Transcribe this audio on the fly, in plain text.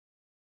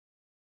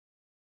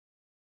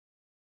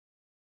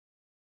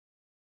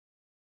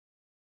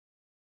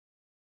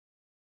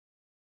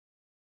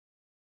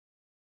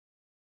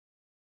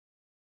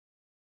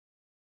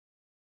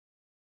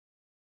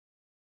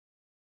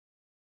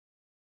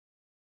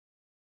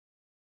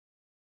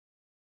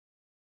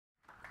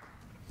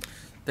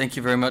Thank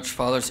you very much,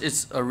 Fathers.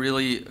 It's a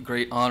really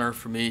great honor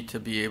for me to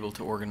be able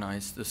to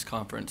organize this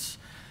conference.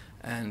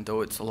 And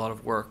though it's a lot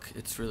of work,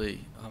 it's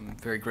really, I'm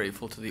very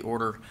grateful to the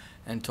Order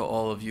and to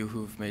all of you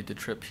who've made the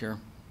trip here.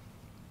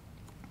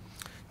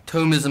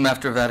 Thomism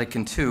after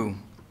Vatican II.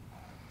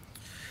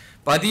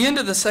 By the end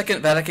of the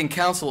Second Vatican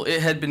Council,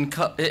 it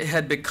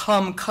had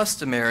become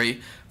customary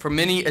for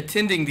many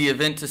attending the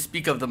event to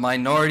speak of the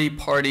minority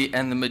party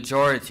and the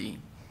majority.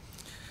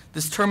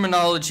 This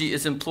terminology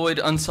is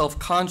employed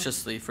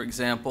unself-consciously, for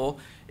example,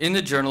 in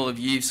the Journal of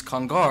Yves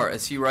Congar,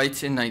 as he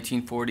writes in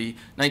 1940,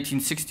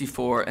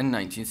 1964, and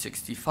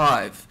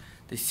 1965.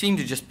 They seem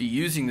to just be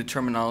using the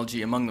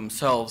terminology among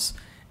themselves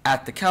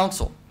at the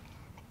council.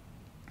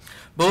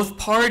 Both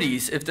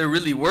parties, if there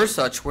really were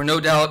such, were no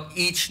doubt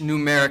each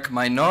numeric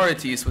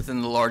minorities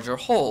within the larger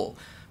whole,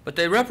 but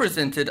they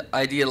represented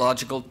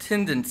ideological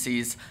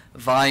tendencies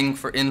vying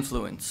for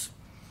influence.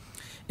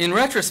 In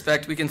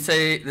retrospect, we can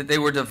say that they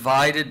were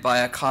divided by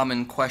a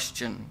common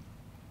question.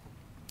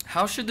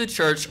 How should the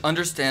Church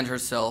understand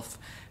herself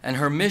and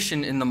her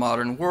mission in the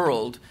modern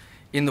world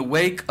in the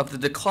wake of the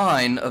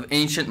decline of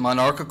ancient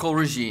monarchical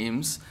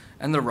regimes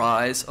and the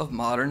rise of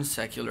modern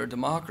secular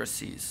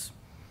democracies?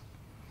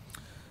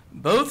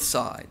 Both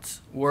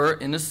sides were,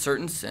 in a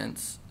certain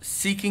sense,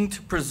 seeking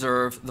to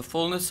preserve the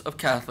fullness of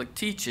Catholic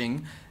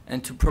teaching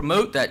and to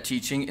promote that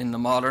teaching in the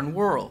modern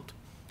world.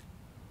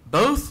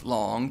 Both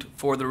longed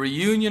for the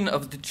reunion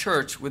of the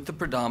Church with the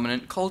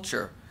predominant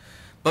culture,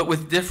 but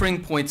with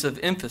differing points of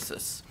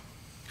emphasis.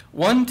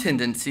 One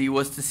tendency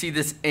was to see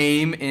this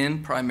aim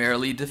in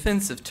primarily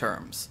defensive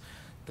terms,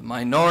 the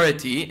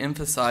minority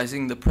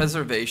emphasizing the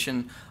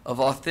preservation of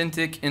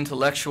authentic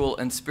intellectual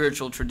and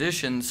spiritual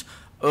traditions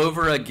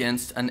over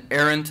against an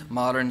errant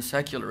modern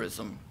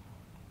secularism.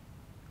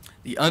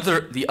 The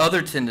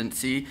other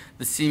tendency,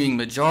 the seeming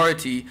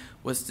majority,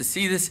 was to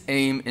see this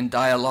aim in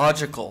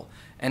dialogical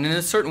and in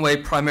a certain way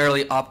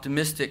primarily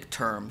optimistic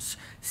terms,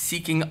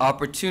 seeking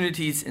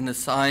opportunities in the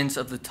signs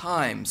of the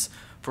times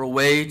for a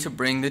way to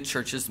bring the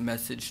Church's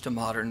message to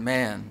modern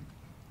man.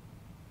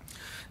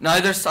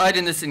 Neither side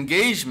in this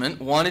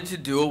engagement wanted to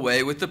do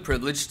away with the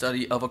privileged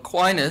study of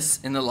Aquinas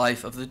in the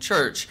life of the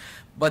Church,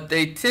 but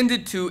they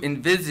tended to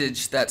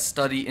envisage that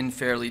study in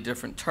fairly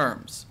different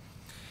terms.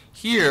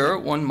 Here,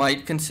 one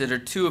might consider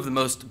two of the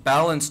most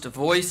balanced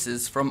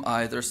voices from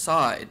either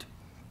side.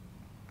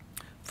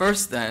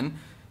 First, then,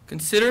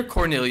 consider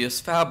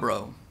Cornelius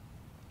Fabro.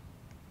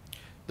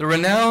 The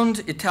renowned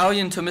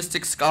Italian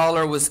Thomistic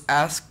scholar was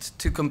asked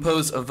to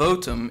compose a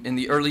votum in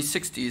the early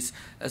 60s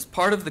as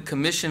part of the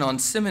Commission on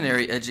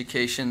Seminary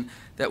Education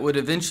that would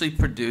eventually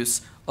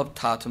produce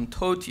Optatum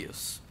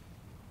Totius.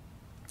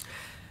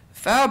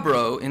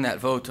 Fabro, in that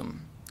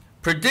votum,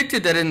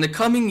 predicted that in the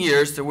coming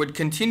years there would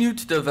continue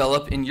to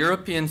develop in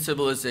European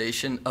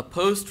civilization a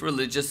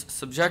post-religious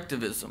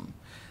subjectivism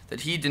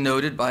that he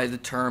denoted by the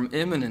term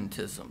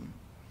immanentism.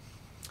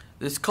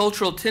 This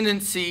cultural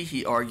tendency,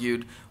 he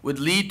argued, would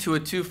lead to a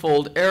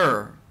twofold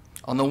error.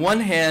 On the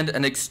one hand,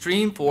 an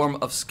extreme form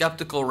of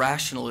skeptical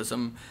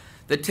rationalism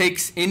that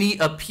takes any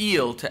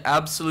appeal to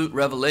absolute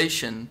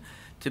revelation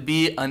to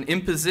be an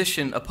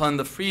imposition upon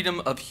the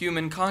freedom of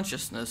human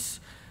consciousness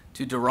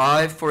to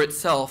derive for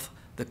itself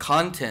the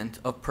content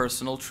of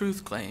personal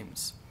truth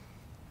claims.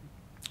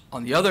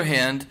 On the other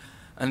hand,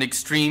 an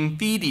extreme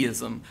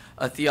fideism,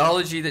 a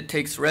theology that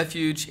takes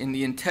refuge in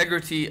the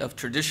integrity of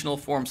traditional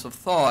forms of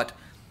thought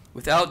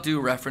without due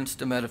reference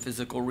to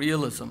metaphysical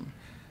realism,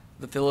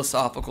 the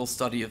philosophical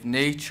study of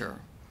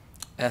nature,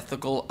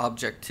 ethical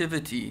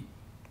objectivity,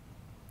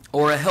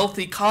 or a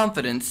healthy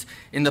confidence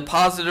in the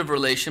positive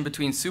relation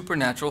between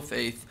supernatural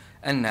faith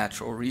and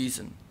natural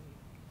reason.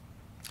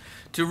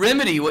 To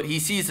remedy what he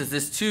sees as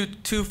this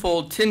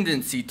twofold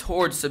tendency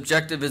towards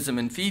subjectivism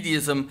and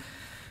fideism,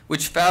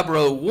 which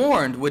Fabro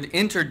warned would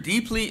enter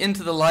deeply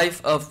into the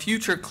life of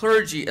future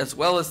clergy as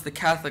well as the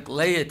Catholic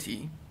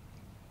laity,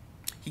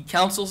 he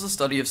counsels the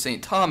study of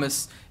St.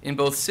 Thomas in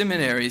both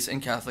seminaries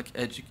and Catholic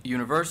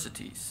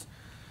universities,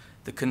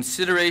 the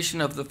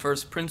consideration of the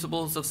first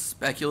principles of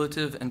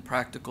speculative and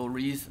practical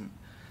reason,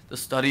 the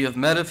study of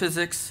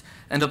metaphysics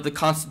and of the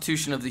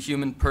constitution of the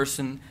human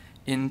person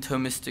in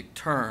Thomistic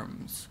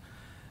terms,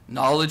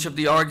 knowledge of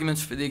the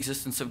arguments for the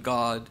existence of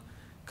God,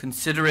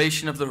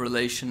 consideration of the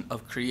relation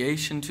of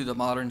creation to the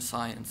modern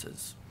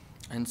sciences,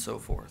 and so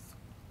forth.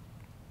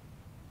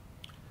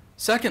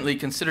 Secondly,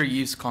 consider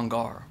Yves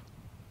Congar.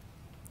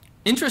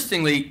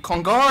 Interestingly,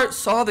 Congar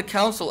saw the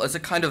council as a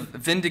kind of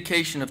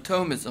vindication of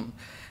Thomism,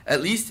 at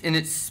least in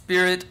its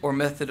spirit or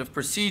method of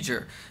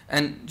procedure.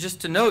 And just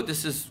to note,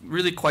 this is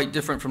really quite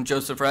different from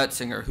Joseph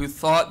Ratzinger, who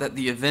thought that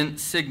the event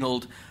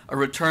signaled a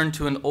return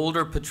to an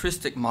older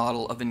patristic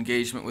model of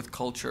engagement with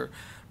culture,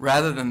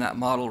 rather than that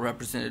model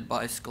represented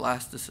by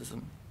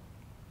scholasticism.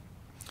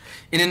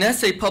 In an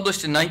essay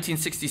published in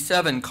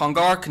 1967,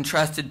 Congar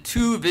contrasted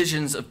two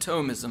visions of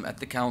Thomism at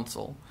the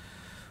council.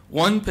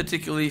 One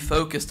particularly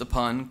focused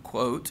upon,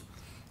 quote,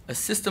 a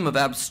system of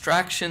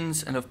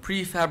abstractions and of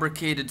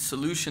prefabricated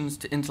solutions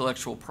to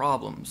intellectual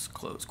problems,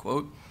 close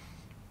quote.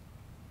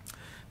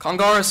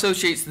 Congar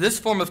associates this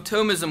form of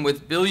Thomism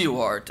with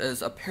Billuart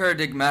as a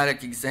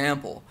paradigmatic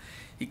example.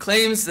 He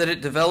claims that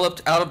it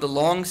developed out of the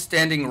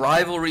long-standing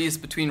rivalries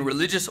between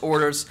religious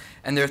orders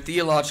and their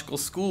theological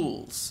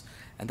schools,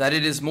 and that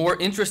it is more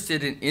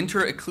interested in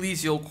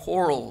inter-ecclesial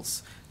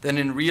quarrels than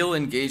in real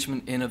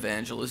engagement in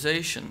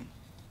evangelization.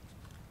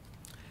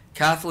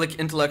 Catholic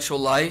intellectual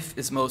life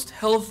is most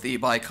healthy,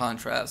 by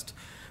contrast,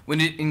 when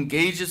it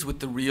engages with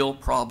the real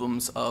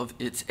problems of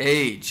its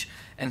age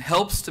and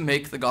helps to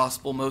make the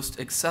gospel most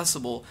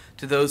accessible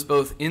to those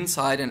both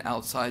inside and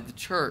outside the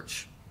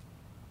church.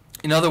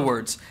 In other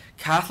words,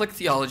 Catholic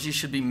theology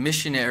should be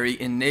missionary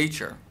in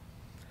nature.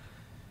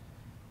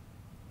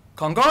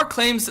 Congar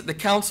claims that the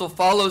Council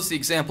follows the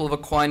example of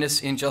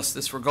Aquinas in just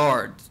this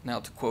regard, now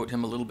to quote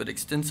him a little bit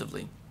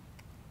extensively.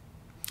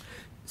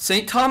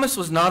 St. Thomas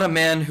was not a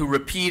man who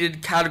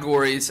repeated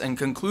categories and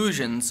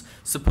conclusions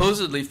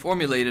supposedly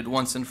formulated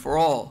once and for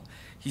all.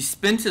 He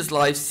spent his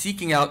life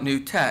seeking out new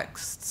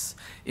texts,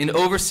 in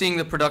overseeing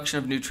the production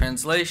of new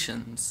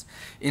translations,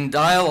 in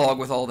dialogue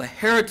with all the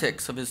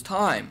heretics of his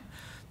time,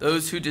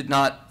 those who did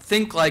not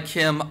think like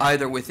him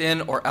either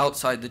within or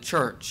outside the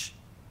church.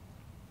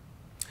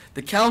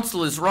 The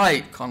Council is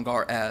right,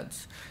 Congar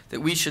adds,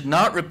 that we should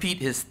not repeat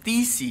his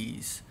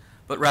theses,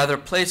 but rather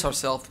place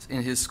ourselves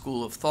in his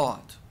school of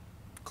thought.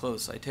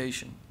 Close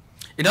citation.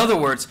 In other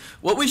words,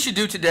 what we should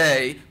do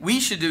today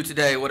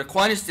what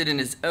Aquinas did in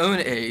his own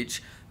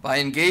age by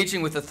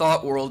engaging with the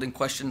thought world in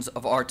questions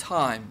of our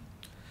time.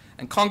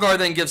 And Congar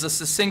then gives a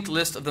succinct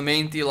list of the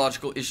main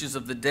theological issues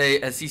of the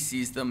day as he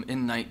sees them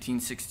in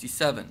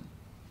 1967.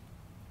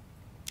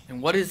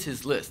 And what is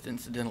his list,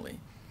 incidentally?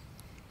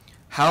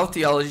 How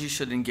theology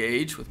should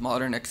engage with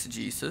modern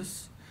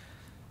exegesis,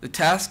 the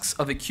tasks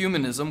of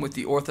ecumenism with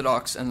the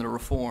Orthodox and the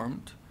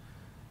Reformed,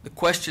 the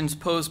questions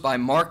posed by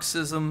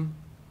Marxism,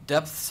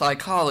 depth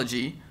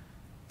psychology,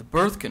 the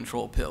birth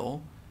control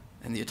pill,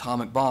 and the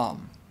atomic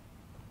bomb.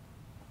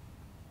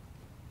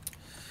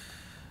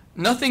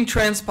 Nothing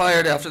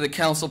transpired after the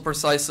Council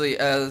precisely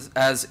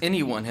as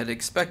anyone had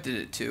expected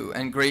it to,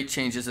 and great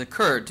changes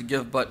occurred. To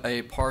give but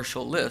a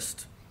partial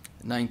list: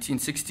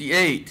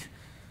 1968,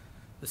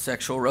 the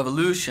sexual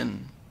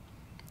revolution,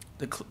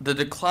 the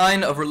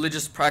decline of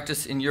religious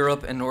practice in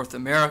Europe and North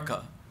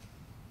America,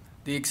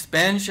 the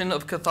expansion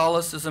of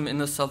Catholicism in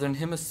the Southern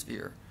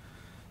Hemisphere,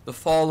 the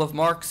fall of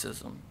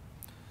Marxism,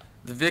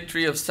 the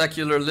victory of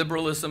secular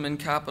liberalism and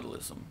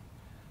capitalism,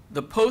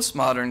 the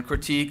postmodern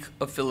critique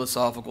of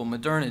philosophical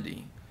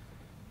modernity,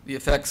 the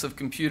effects of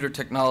computer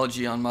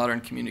technology on modern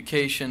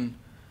communication,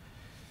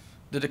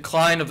 the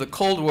decline of the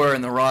Cold War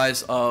and the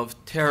rise of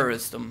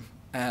terrorism,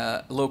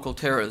 local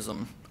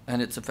terrorism,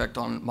 and its effect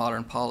on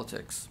modern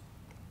politics.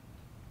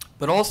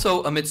 But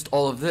also amidst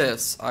all of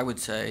this, I would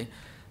say,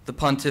 the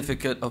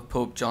pontificate of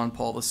Pope John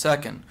Paul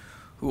II,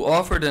 who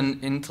offered an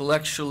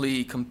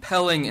intellectually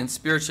compelling and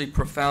spiritually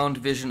profound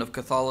vision of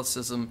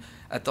Catholicism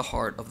at the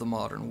heart of the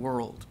modern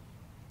world.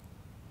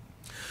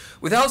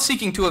 Without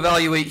seeking to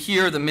evaluate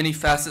here the many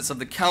facets of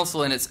the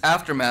Council and its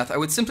aftermath, I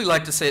would simply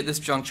like to say at this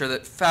juncture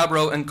that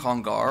Fabro and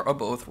Congar are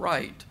both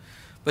right,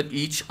 but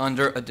each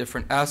under a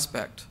different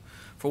aspect.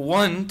 For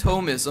one,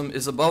 Thomism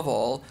is above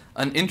all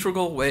an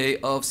integral way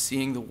of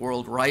seeing the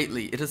world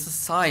rightly. It is a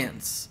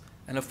science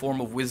and a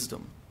form of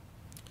wisdom.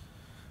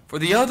 For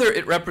the other,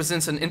 it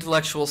represents an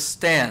intellectual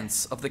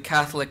stance of the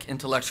Catholic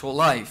intellectual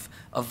life,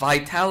 a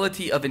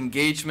vitality of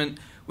engagement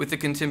with the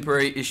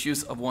contemporary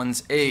issues of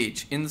one's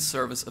age in the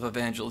service of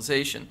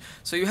evangelization.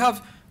 So you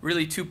have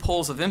really two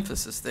poles of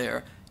emphasis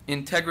there: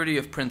 integrity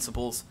of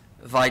principles,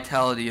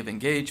 vitality of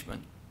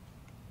engagement.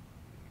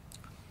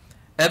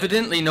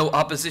 Evidently, no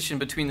opposition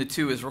between the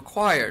two is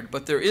required,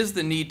 but there is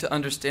the need to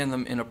understand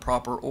them in a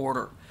proper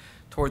order.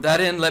 Toward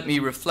that end, let me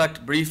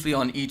reflect briefly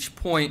on each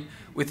point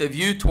with a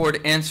view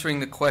toward answering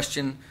the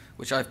question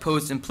which I've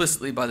posed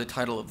implicitly by the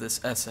title of this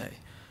essay: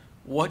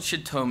 what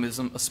should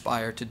Thomism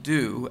aspire to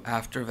do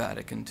after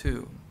Vatican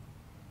II?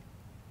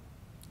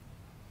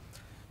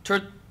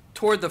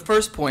 Toward the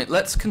first point,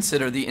 let's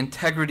consider the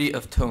integrity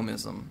of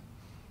Thomism.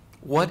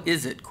 What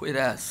is it, quid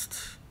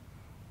est?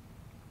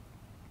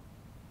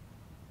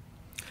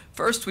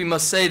 First, we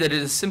must say that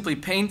it is simply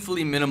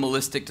painfully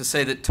minimalistic to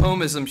say that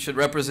Thomism should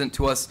represent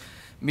to us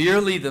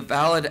merely the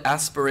valid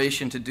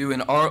aspiration to do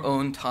in our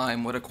own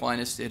time what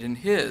Aquinas did in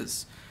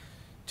his,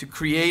 to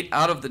create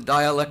out of the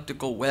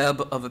dialectical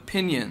web of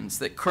opinions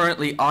that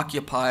currently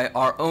occupy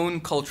our own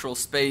cultural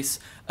space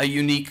a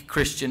unique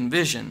Christian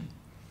vision.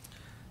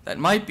 That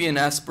might be an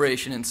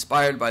aspiration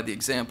inspired by the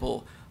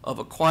example of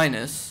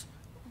Aquinas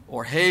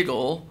or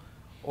Hegel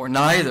or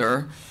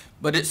neither,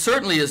 but it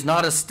certainly is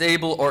not a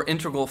stable or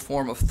integral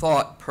form of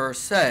thought per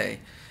se.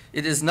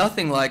 It is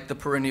nothing like the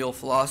perennial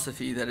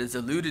philosophy that is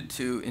alluded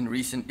to in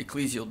recent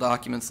ecclesial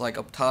documents like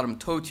Optatum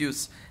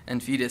Totius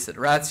and Fides et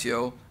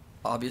Ratio,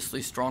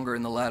 obviously stronger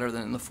in the latter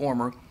than in the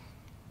former,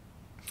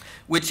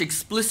 which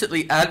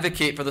explicitly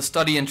advocate for the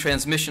study and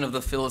transmission of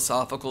the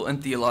philosophical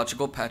and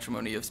theological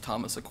patrimony of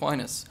Thomas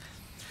Aquinas.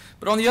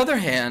 But on the other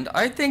hand,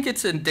 I think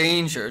it's in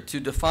danger to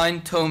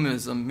define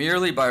Thomism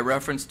merely by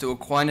reference to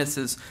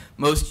Aquinas'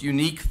 most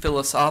unique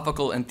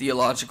philosophical and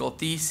theological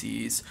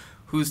theses,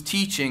 those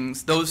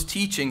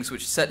teachings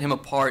which set him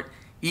apart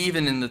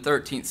even in the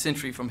 13th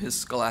century from his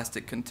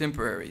scholastic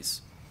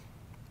contemporaries.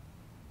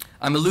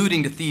 I'm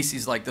alluding to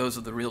theses like those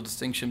of the real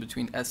distinction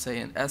between esse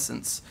and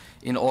essence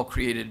in all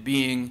created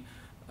being,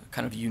 a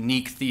kind of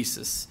unique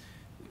thesis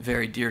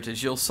very dear to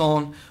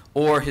Gilson,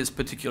 or his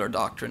particular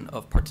doctrine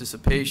of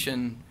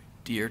participation,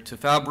 dear to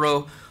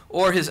Fabro,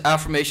 or his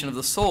affirmation of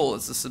the soul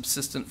as the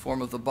subsistent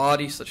form of the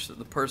body, such that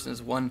the person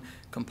is one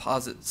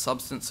composite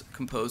substance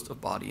composed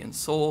of body and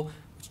soul,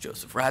 which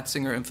Joseph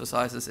Ratzinger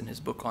emphasizes in his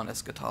book on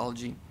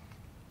eschatology.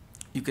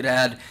 You could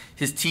add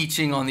his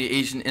teaching on the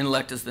Asian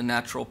intellect as the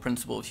natural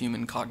principle of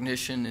human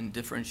cognition and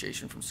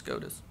differentiation from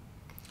Scotus.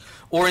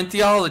 Or in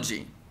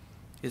theology,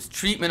 his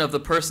treatment of the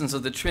persons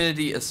of the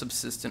Trinity as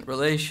subsistent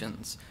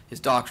relations, his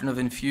doctrine of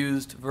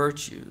infused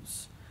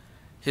virtues,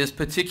 his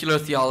particular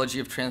theology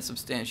of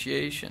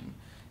transubstantiation,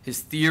 his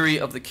theory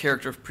of the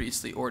character of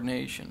priestly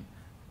ordination,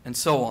 and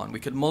so on. We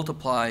could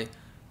multiply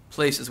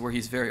places where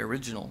he's very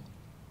original.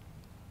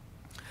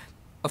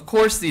 Of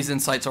course, these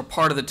insights are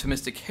part of the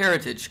Thomistic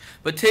heritage,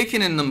 but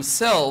taken in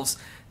themselves,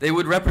 they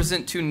would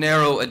represent too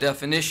narrow a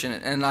definition,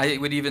 and I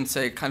would even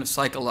say kind of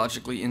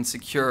psychologically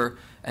insecure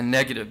and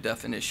negative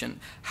definition.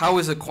 How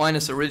is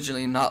Aquinas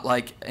originally not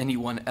like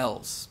anyone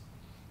else?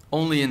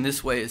 Only in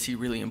this way is he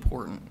really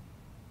important.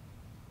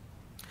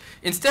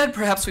 Instead,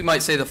 perhaps we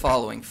might say the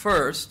following.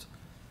 First,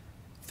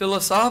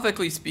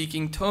 philosophically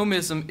speaking,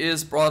 Thomism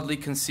is broadly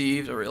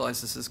conceived, I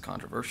realize this is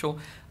controversial,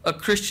 a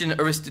Christian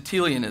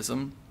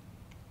Aristotelianism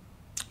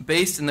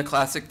based in the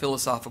classic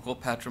philosophical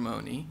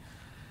patrimony,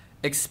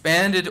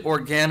 expanded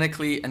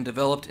organically and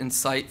developed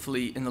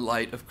insightfully in the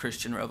light of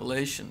Christian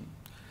revelation.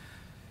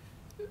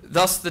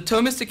 Thus, the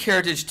Thomistic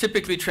heritage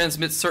typically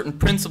transmits certain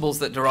principles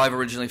that derive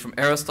originally from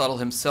Aristotle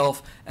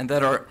himself and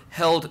that are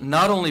held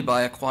not only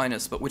by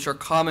Aquinas, but which are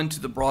common to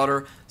the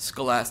broader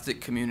scholastic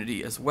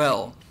community as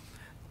well.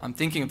 I'm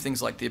thinking of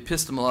things like the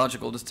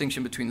epistemological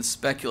distinction between the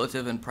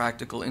speculative and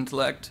practical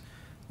intellect,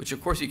 which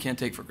of course you can't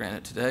take for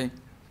granted today,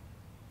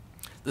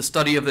 the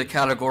study of the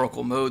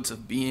categorical modes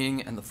of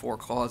being and the four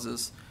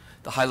causes,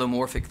 the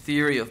hylomorphic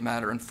theory of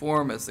matter and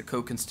form as the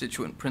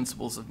co-constituent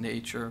principles of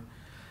nature,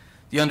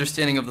 the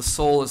understanding of the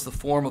soul as the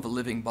form of a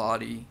living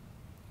body,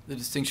 the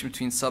distinction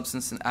between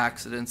substance and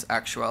accidents,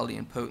 actuality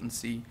and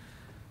potency,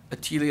 a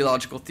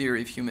teleological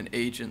theory of human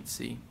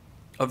agency,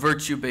 a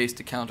virtue-based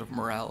account of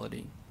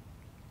morality.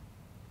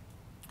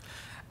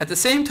 At the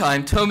same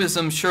time,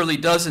 Thomism surely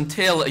does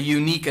entail a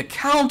unique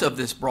account of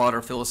this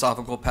broader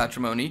philosophical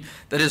patrimony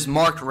that is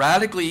marked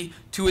radically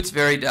to its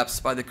very depths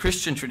by the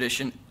Christian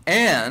tradition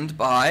and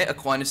by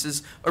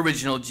Aquinas'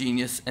 original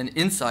genius and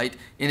insight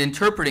in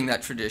interpreting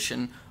that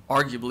tradition,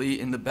 arguably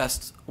in the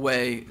best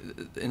way,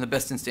 in the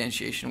best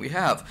instantiation we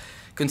have.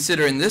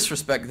 Consider in this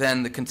respect,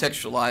 then, the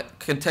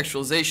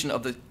contextualization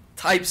of the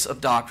types of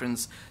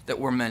doctrines that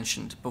were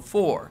mentioned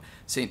before.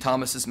 St.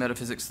 Thomas's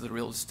metaphysics of the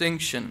real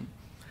distinction,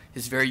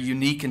 his very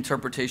unique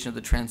interpretation of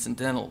the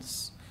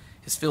transcendentals,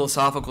 his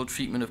philosophical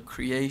treatment of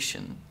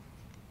creation,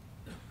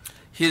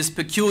 his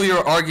peculiar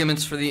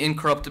arguments for the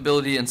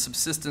incorruptibility and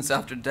subsistence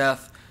after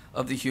death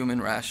of the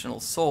human rational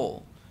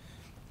soul,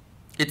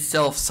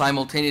 itself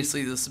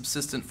simultaneously the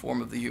subsistent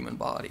form of the human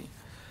body,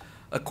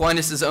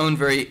 Aquinas' own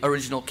very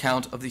original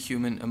count of the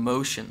human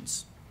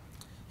emotions,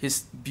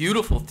 his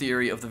beautiful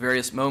theory of the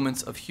various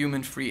moments of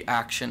human free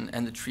action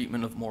and the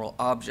treatment of moral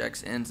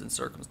objects, ends, and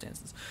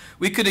circumstances.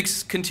 We could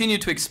continue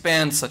to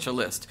expand such a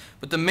list,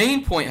 but the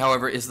main point,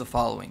 however, is the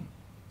following.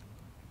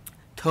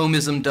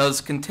 Thomism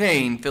does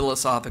contain,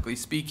 philosophically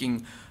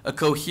speaking, a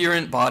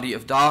coherent body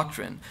of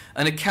doctrine,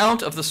 an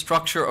account of the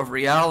structure of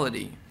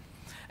reality,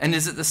 and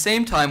is at the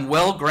same time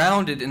well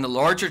grounded in the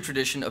larger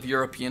tradition of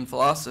European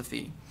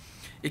philosophy.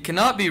 It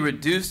cannot be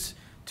reduced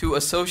to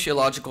a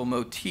sociological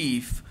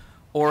motif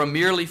or a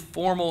merely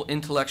formal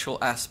intellectual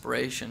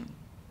aspiration.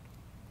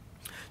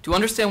 To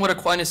understand what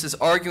Aquinas is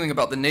arguing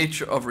about the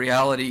nature of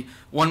reality,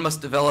 one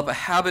must develop a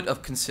habit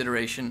of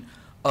consideration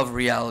of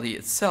reality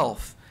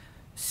itself,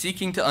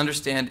 seeking to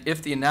understand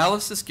if the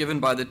analysis given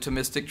by the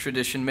Thomistic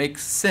tradition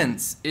makes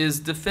sense, is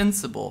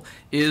defensible,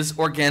 is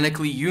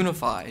organically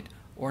unified,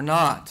 or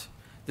not.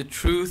 The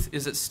truth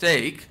is at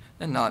stake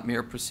and not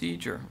mere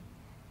procedure.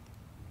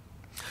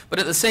 But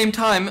at the same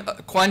time,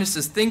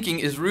 Aquinas' thinking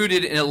is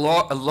rooted in a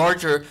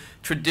larger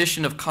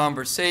tradition of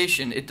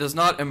conversation. It does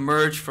not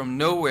emerge from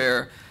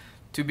nowhere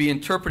to be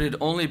interpreted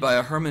only by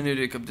a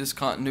hermeneutic of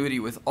discontinuity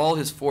with all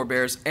his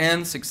forebears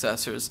and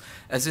successors,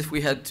 as if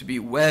we had to be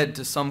wed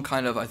to some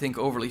kind of, I think,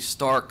 overly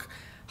stark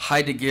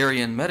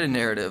Heideggerian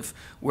meta-narrative,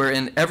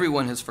 wherein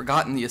everyone has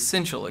forgotten the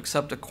essential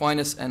except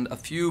Aquinas and a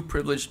few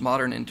privileged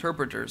modern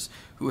interpreters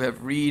who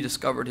have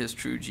rediscovered his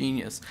true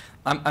genius.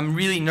 I'm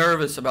really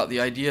nervous about the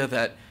idea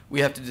that we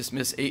have to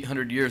dismiss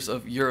 800 years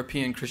of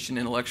European Christian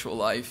intellectual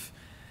life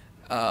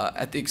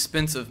at the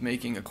expense of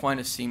making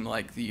Aquinas seem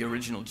like the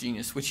original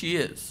genius, which he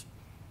is.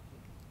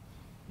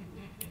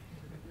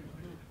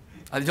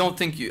 I don't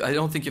think you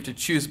have to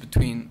choose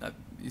between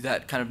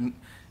that kind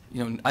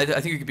of, I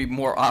think you could be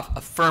more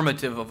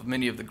affirmative of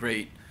many of the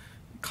great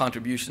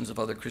contributions of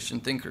other Christian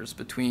thinkers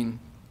between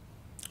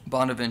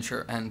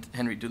Bonaventure and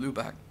Henry de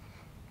Lubac.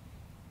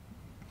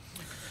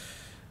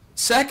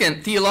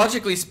 Second,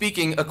 theologically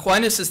speaking,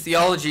 Aquinas'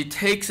 theology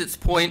takes its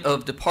point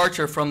of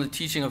departure from the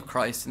teaching of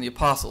Christ and the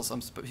apostles.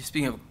 I'm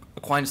speaking of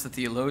Aquinas the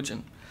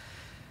theologian.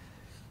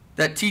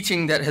 That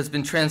teaching that has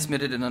been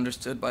transmitted and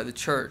understood by the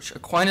church.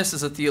 Aquinas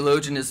as a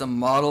theologian is a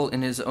model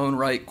in his own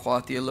right qua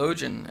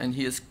theologian, and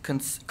he is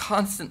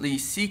constantly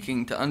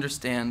seeking to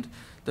understand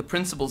the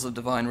principles of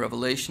divine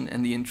revelation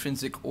and the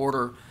intrinsic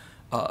order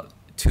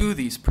to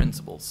these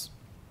principles.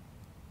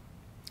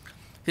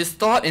 His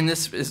thought in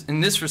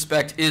this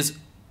respect is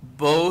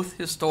both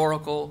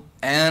historical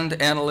and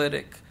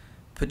analytic,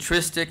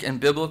 patristic and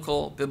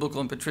biblical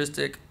and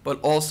patristic, but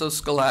also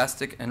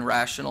scholastic and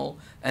rational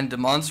and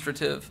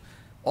demonstrative,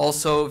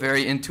 also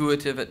very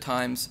intuitive at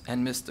times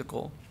and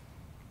mystical.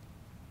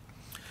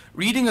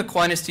 Reading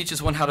Aquinas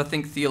teaches one how to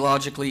think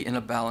theologically in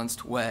a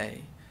balanced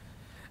way.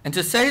 And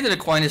to say that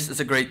Aquinas is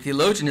a great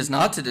theologian is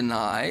not to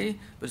deny,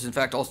 but is in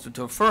fact also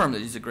to affirm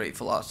that he's a great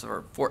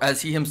philosopher. For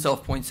as he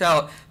himself points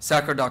out,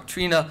 Sacra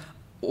Doctrina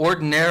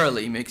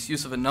ordinarily makes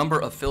use of a number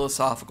of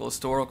philosophical,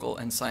 historical,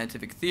 and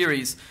scientific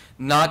theories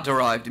not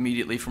derived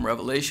immediately from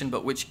revelation,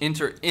 but which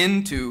enter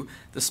into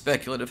the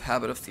speculative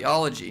habit of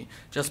theology,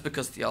 just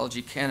because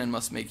theology can and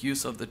must make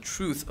use of the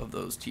truth of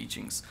those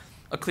teachings.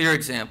 A clear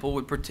example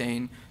would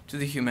pertain to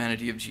the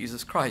humanity of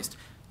Jesus Christ.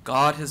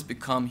 God has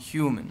become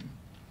human.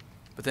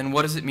 But then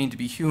what does it mean to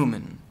be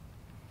human?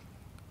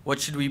 What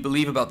should we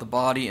believe about the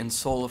body and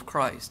soul of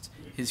Christ,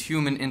 his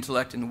human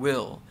intellect and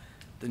will,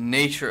 the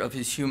nature of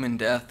his human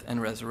death and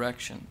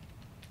resurrection?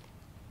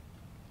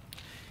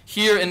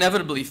 Here,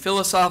 inevitably,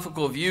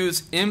 philosophical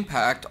views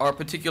impact our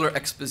particular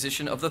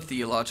exposition of the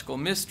theological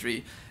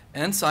mystery,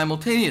 and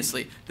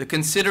simultaneously, the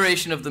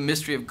consideration of the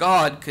mystery of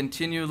God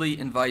continually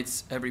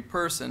invites every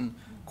person,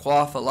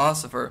 qua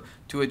philosopher,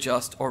 to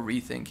adjust or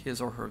rethink his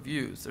or her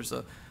views. There's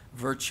a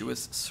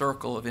virtuous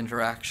circle of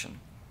interaction.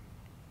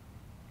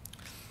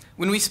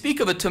 When we speak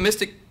of a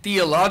Thomistic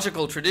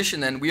theological tradition,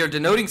 then, we are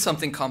denoting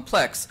something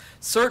complex.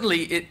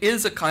 Certainly, it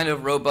is a kind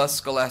of robust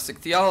scholastic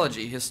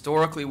theology,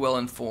 historically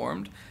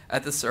well-informed,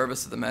 at the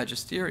service of the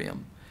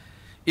magisterium.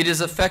 It is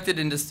affected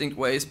in distinct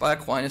ways by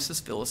Aquinas'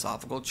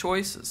 philosophical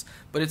choices,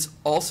 but it's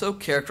also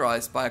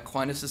characterized by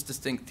Aquinas'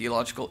 distinct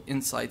theological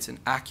insights and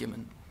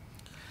acumen.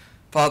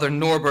 Father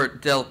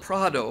Norbert del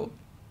Prado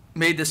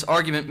made this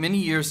argument many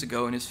years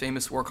ago in his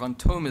famous work on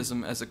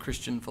Thomism as a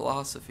Christian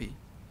philosophy.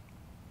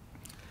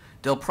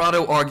 Del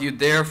Prado argued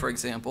there, for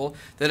example,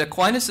 that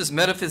Aquinas'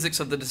 metaphysics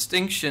of the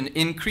distinction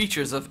in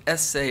creatures of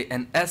esse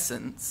and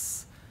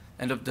essence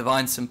and of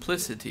divine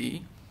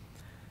simplicity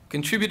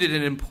contributed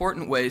in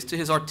important ways to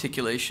his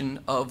articulation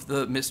of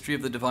the mystery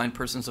of the divine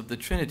persons of the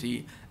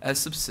Trinity as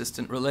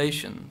subsistent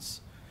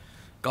relations.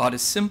 God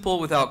is simple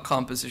without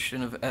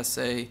composition of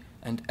esse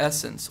and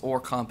essence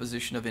or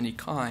composition of any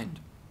kind.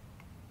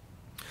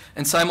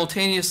 And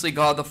simultaneously,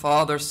 God the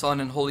Father, Son,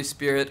 and Holy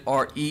Spirit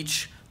are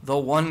each the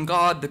one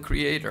God, the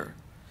Creator.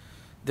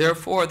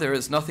 Therefore, there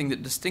is nothing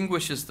that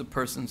distinguishes the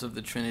persons of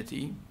the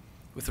Trinity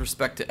with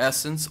respect to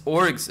essence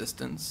or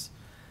existence,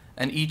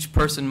 and each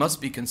person must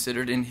be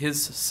considered in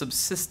his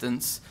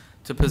subsistence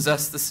to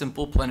possess the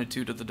simple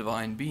plenitude of the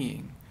divine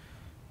being.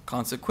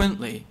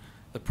 Consequently,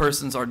 the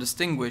persons are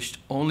distinguished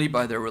only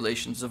by their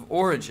relations of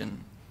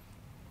origin,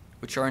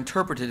 which are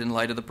interpreted in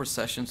light of the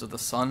processions of the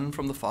Son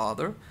from the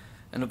Father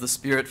and of the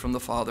Spirit from the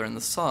Father and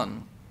the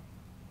Son.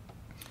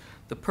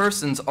 The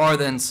persons are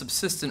then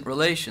subsistent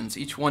relations.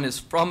 Each one is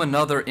from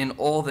another in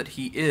all that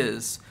he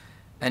is,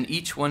 and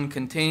each one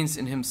contains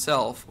in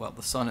himself, well,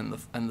 the Son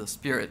and the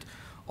Spirit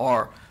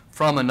are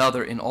from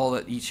another in all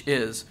that each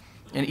is,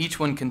 and each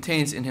one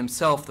contains in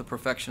himself the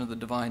perfection of the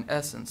divine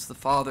essence, the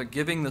Father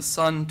giving the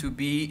Son to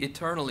be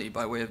eternally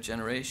by way of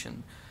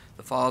generation,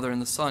 the Father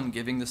and the Son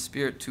giving the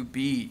Spirit to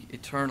be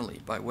eternally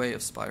by way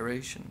of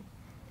spiration.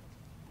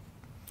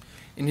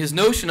 In his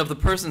notion of the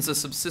persons as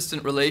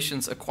subsistent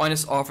relations,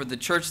 Aquinas offered the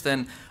Church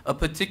then a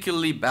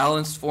particularly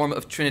balanced form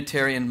of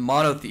Trinitarian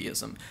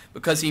monotheism,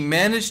 because he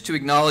managed to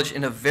acknowledge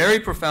in a very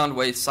profound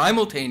way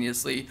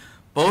simultaneously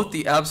both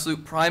the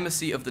absolute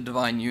primacy of the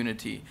divine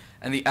unity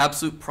and the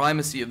absolute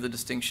primacy of the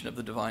distinction of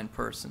the divine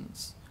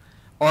persons.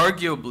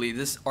 Arguably,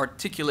 this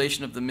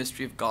articulation of the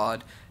mystery of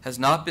God has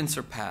not been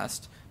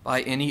surpassed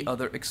by any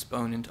other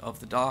exponent of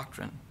the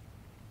doctrine.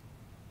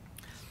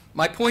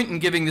 My point in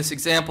giving this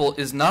example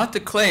is not to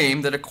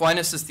claim that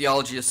Aquinas'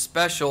 theology is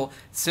special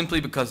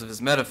simply because of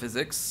his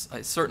metaphysics.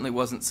 I certainly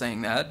wasn't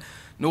saying that.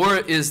 Nor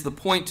is the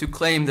point to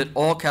claim that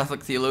all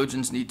Catholic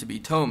theologians need to be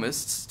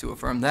Thomists. To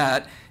affirm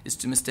that is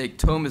to mistake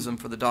Thomism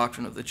for the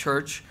doctrine of the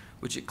Church,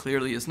 which it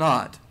clearly is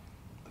not.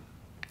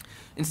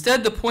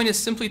 Instead, the point is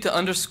simply to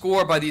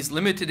underscore by these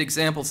limited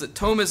examples that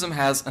Thomism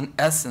has an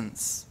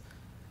essence.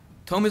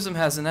 Thomism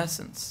has an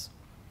essence.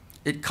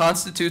 It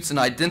constitutes an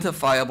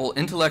identifiable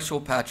intellectual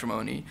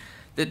patrimony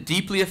that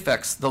deeply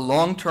affects the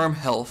long-term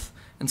health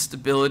and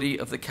stability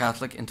of the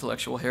Catholic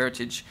intellectual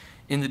heritage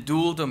in the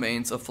dual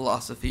domains of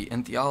philosophy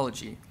and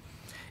theology.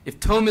 If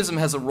Thomism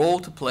has a role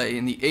to play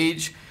in the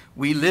age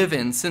we live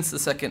in since the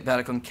Second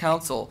Vatican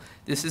Council,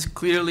 this is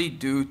clearly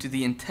due to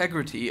the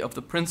integrity of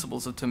the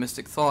principles of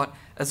Thomistic thought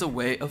as a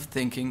way of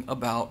thinking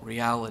about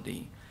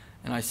reality.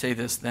 And I say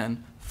this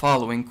then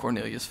following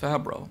Cornelius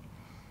Fabro.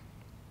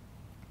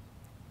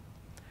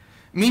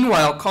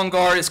 Meanwhile,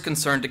 Congar is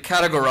concerned to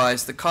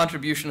categorize the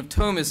contribution of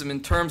Thomism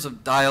in terms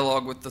of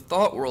dialogue with the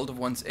thought world of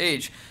one's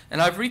age,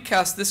 and I've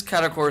recast this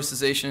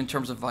categorization in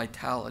terms of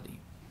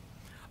vitality.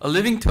 A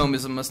living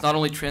Thomism must not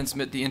only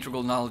transmit the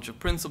integral knowledge of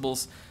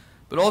principles,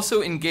 but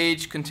also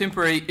engage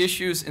contemporary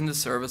issues in the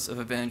service of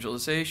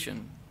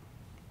evangelization.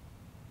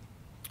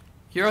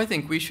 Here I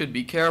think we should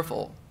be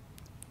careful.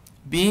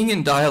 Being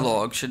in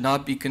dialogue should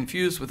not be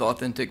confused with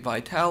authentic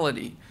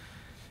vitality.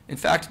 In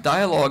fact,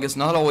 dialogue is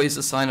not always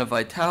a sign of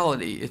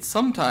vitality. It's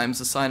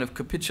sometimes a sign of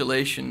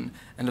capitulation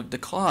and of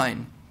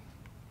decline.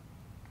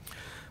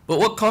 But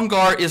what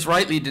Congar is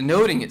rightly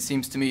denoting, it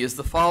seems to me, is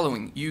the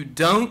following. You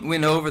don't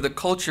win over the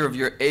culture of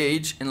your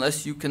age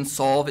unless you can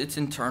solve its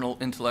internal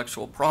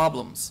intellectual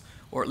problems,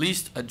 or at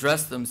least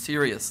address them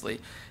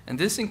seriously. And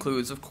this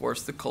includes, of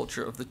course, the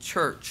culture of the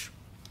Church.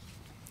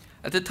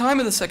 At the time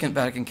of the Second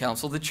Vatican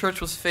Council, the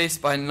Church was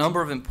faced by a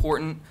number of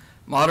important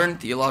modern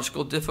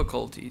theological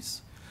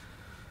difficulties.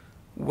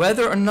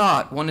 Whether or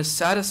not one is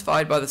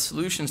satisfied by the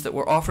solutions that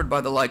were offered by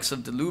the likes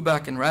of de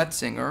Lubac and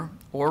Ratzinger,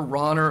 or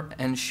Rahner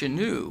and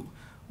Chenu,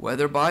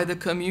 whether by the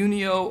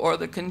Communio or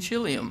the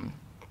Concilium,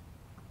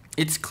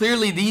 it's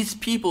clearly these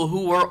people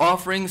who were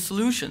offering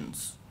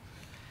solutions.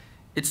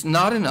 It's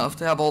not enough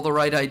to have all the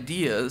right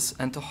ideas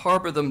and to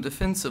harbor them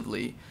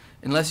defensively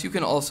unless you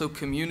can also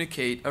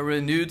communicate a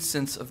renewed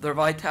sense of their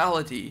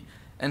vitality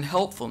and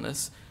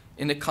helpfulness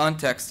in a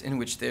context in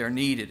which they are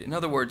needed. In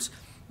other words,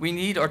 we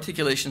need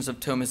articulations of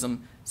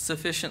Thomism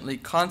sufficiently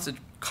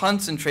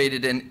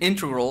concentrated and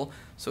integral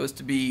so as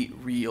to be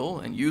real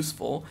and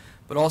useful,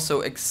 but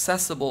also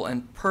accessible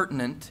and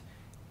pertinent,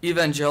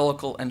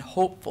 evangelical and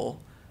hopeful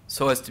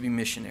so as to be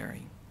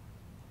missionary.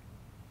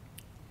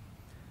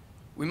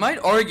 We might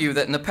argue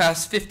that in the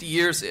past 50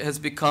 years it has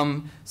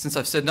become, since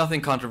I've said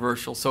nothing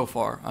controversial so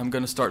far, I'm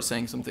going to start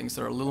saying some things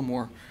that are a little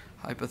more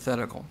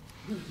hypothetical.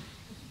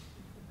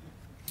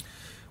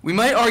 We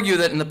might argue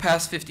that in the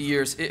past 50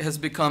 years it has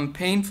become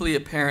painfully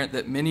apparent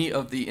that many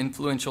of the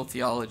influential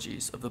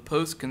theologies of the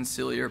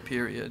post-conciliar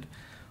period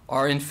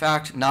are in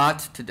fact not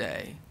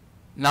today,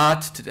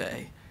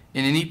 in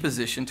any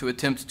position to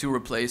attempt to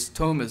replace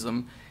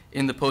Thomism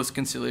in the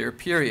post-conciliar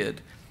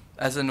period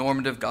as a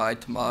normative guide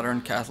to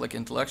modern Catholic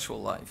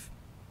intellectual life.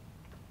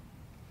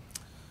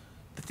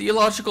 The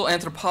theological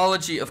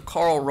anthropology of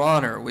Karl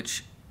Rahner,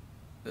 which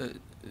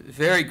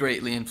very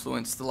greatly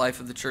influenced the life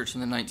of the Church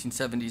in the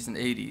 1970s and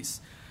 80s,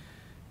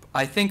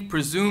 I think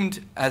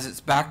presumed as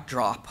its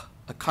backdrop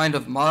a kind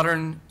of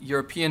modern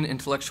European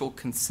intellectual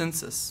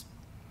consensus,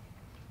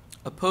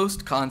 a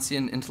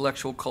post-Kantian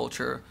intellectual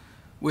culture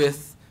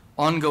with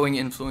ongoing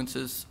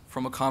influences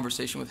from a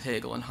conversation with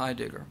Hegel and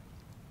Heidegger.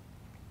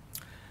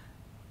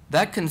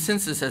 That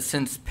consensus has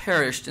since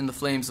perished in the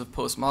flames of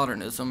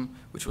postmodernism,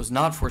 which was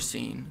not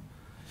foreseen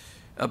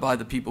by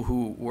the people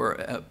who were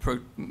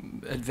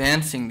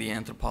advancing the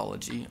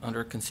anthropology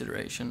under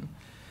consideration.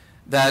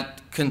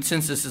 That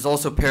consensus is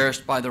also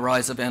perished by the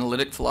rise of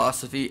analytic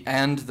philosophy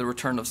and the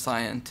return of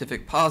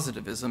scientific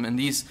positivism, and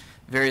these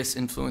various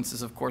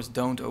influences, of course,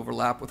 don't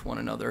overlap with one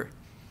another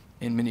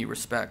in many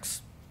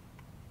respects.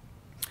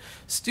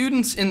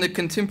 Students in the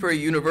contemporary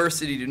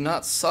university do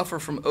not suffer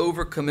from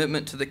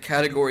overcommitment to the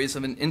categories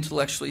of an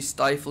intellectually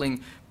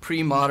stifling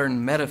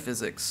pre-modern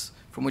metaphysics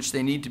from which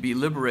they need to be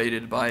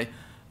liberated by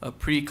a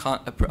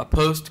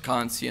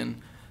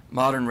post-Kantian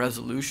modern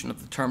resolution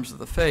of the terms of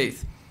the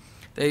faith.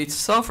 They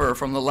suffer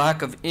from the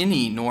lack of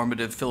any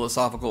normative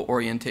philosophical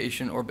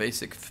orientation or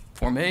basic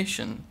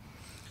formation.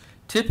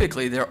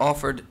 Typically, they're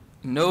offered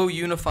no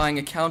unifying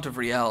account of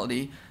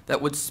reality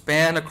that would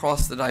span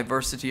across the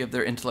diversity of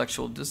their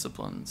intellectual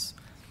disciplines.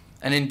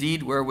 And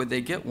indeed, where would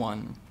they get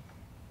one?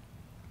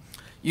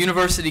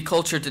 University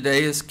culture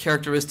today is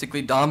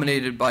characteristically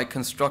dominated by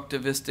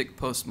constructivistic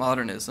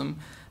postmodernism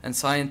and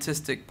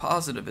scientistic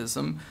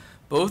positivism,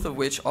 both of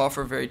which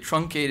offer very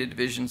truncated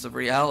visions of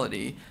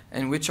reality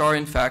and which are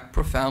in fact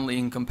profoundly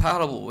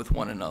incompatible with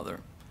one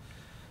another.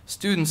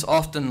 Students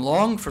often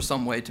long for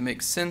some way to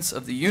make sense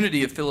of the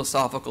unity of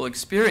philosophical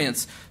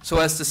experience so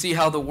as to see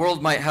how the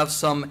world might have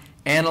some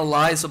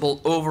analyzable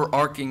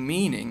overarching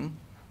meaning.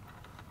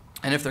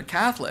 And if they're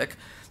Catholic,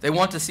 they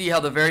want to see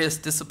how the various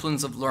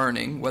disciplines of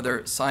learning,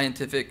 whether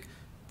scientific,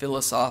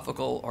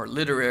 philosophical, or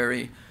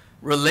literary,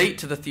 relate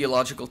to the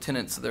theological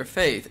tenets of their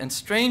faith. And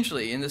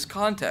strangely, in this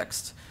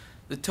context,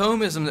 the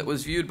Thomism that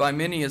was viewed by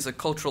many as a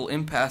cultural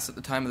impasse at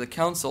the time of the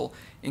Council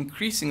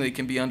increasingly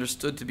can be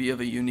understood to be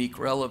of a unique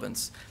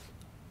relevance.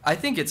 I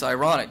think it's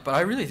ironic, but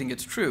I really think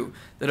it's true,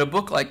 that a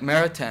book like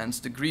Maritain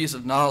Degrees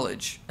of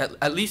Knowledge,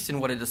 at least in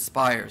what it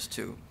aspires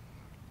to,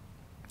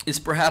 is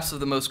perhaps of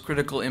the most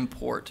critical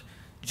import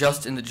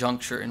just in the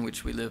juncture in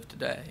which we live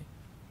today.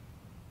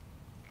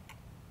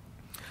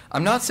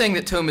 I'm not saying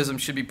that Thomism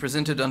should be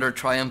presented under a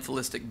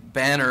triumphalistic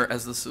banner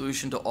as the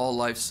solution to all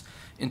life's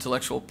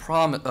intellectual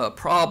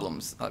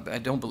problems. I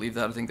don't believe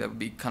that. I think that would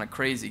be kind of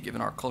crazy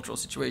given our cultural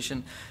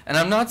situation. And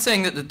I'm not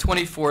saying that the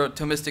 24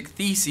 Thomistic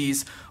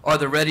theses are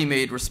the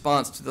ready-made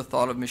response to the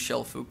thought of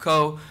Michel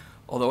Foucault,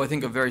 although I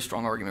think a very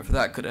strong argument for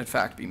that could in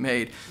fact be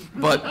made.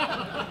 But,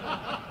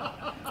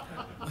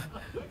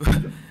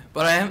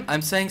 but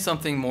I'm saying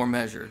something more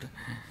measured,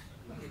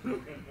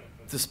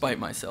 despite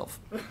myself.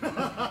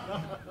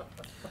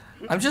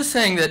 I'm just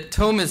saying that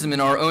Thomism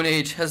in our own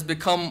age has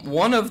become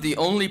one of the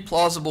only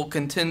plausible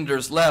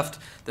contenders left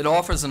that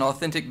offers an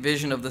authentic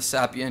vision of the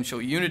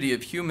sapiential unity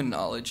of human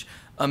knowledge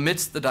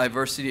amidst the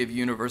diversity of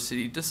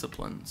university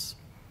disciplines.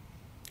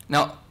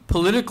 Now,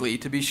 politically,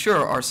 to be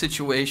sure, our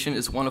situation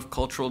is one of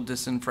cultural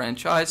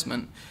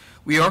disenfranchisement.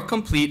 We are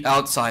complete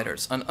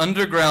outsiders, an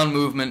underground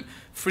movement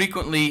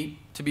frequently,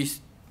 to be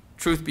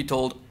truth be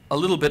told, a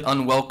little bit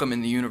unwelcome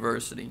in the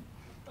university.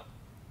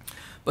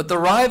 But the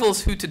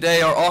rivals who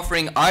today are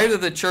offering either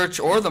the church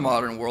or the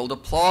modern world a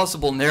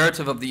plausible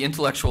narrative of the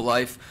intellectual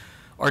life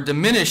are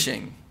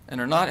diminishing and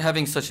are not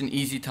having such an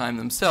easy time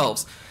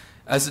themselves.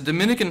 As a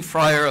Dominican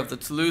friar of the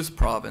Toulouse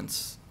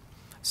province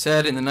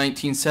said in the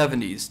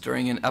 1970s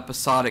during an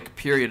episodic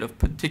period of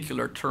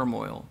particular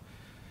turmoil,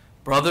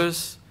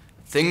 "Brothers,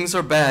 things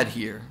are bad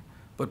here,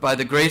 but by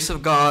the grace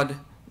of God,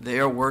 they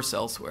are worse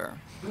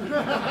elsewhere."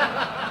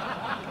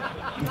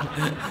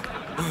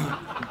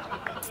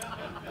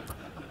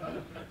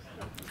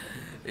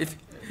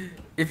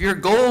 If your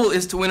goal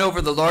is to win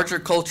over the larger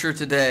culture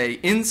today,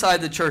 inside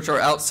the church or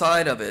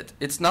outside of it,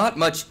 it's not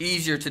much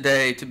easier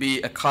today to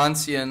be a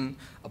Kantian,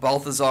 a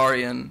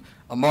Balthasarian,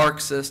 a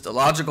Marxist, a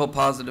logical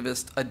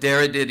positivist, a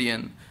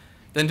Derridian,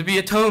 than to be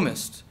a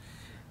Thomist.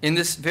 In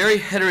this very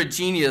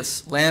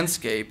heterogeneous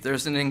landscape,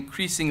 there's an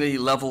increasingly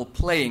level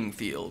playing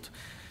field.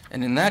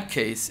 And in that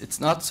case, it's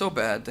not so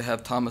bad to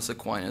have Thomas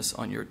Aquinas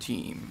on your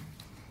team.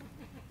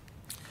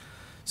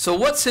 So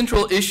what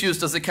central issues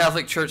does the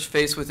Catholic Church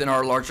face within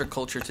our larger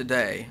culture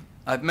today?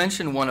 I've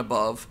mentioned one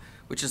above,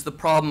 which is the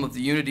problem of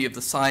the unity of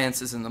the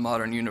sciences in the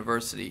modern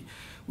university.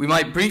 We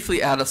might briefly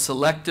add a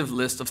selective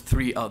list of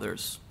 3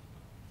 others.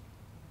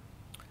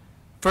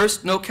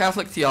 First, no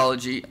Catholic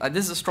theology.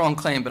 This is a strong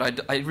claim,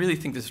 but I really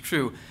think this is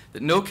true,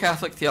 that no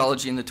Catholic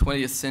theology in the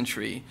 20th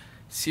century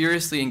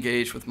seriously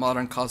engaged with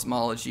modern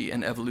cosmology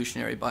and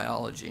evolutionary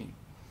biology.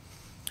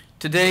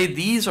 Today,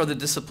 these are the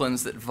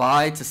disciplines that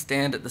vie to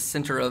stand at the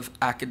center of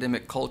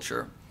academic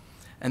culture,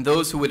 and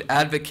those who would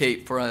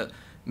advocate for a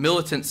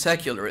militant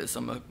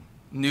secularism, a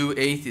new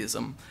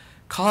atheism,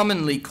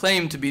 commonly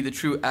claim to be the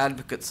true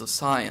advocates of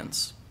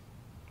science.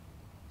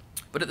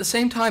 But at the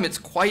same time, it's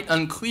quite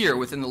unclear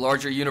within the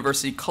larger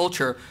university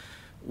culture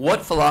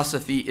what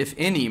philosophy, if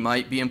any,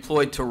 might be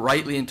employed to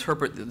rightly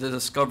interpret the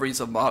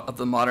discoveries of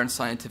the modern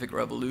scientific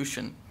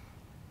revolution.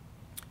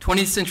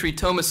 20th century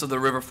Thomists of the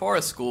River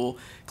Forest School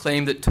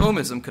claimed that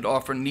Thomism could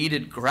offer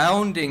needed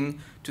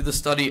grounding to the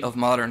study of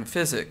modern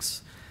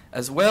physics,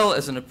 as well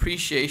as an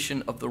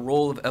appreciation of the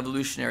role of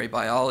evolutionary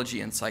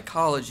biology and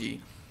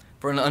psychology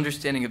for an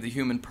understanding of the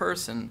human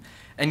person,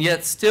 and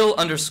yet still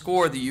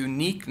underscore the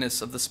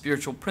uniqueness of the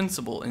spiritual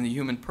principle in the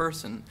human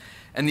person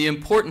and the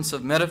importance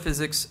of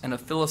metaphysics and a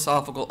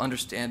philosophical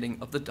understanding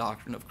of the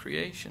doctrine of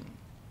creation.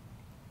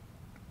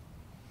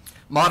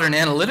 Modern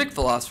analytic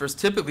philosophers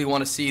typically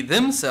want to see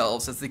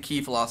themselves as the key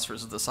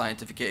philosophers of the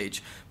scientific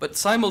age, but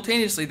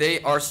simultaneously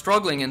they are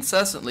struggling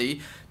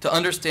incessantly to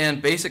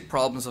understand basic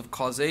problems of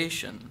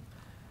causation,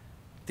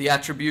 the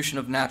attribution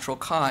of natural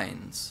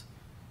kinds,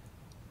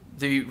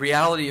 the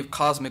reality of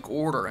cosmic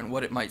order and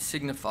what it might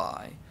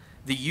signify,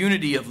 the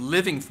unity of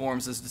living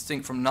forms as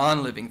distinct from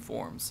non-living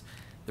forms,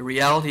 the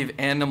reality of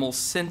animal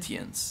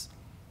sentience,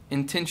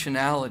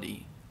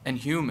 intentionality, and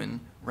human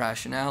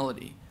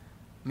rationality.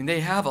 I mean,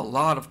 they have a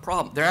lot of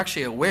problems. They're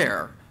actually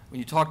aware, when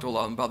you talk to a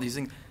lot of them about these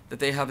things, that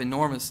they have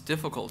enormous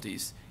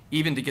difficulties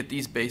even to get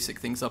these basic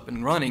things up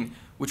and running,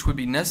 which would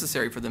be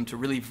necessary for them to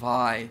really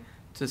vie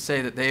to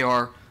say that they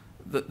are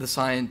the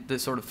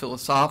sort of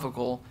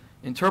philosophical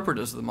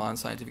interpreters of the modern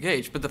scientific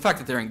age. But the fact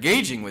that they're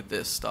engaging with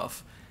this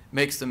stuff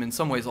makes them in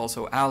some ways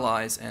also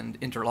allies and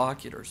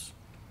interlocutors.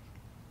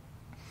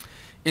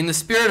 In the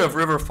spirit of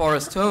River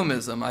Forest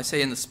Thomism, I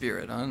say in the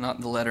spirit, not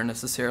in the letter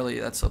necessarily,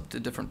 that's up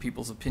to different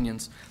people's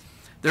opinions,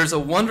 there's a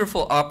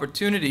wonderful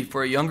opportunity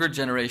for a younger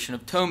generation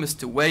of Thomists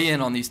to weigh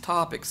in on these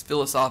topics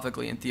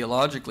philosophically and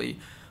theologically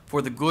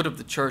for the good of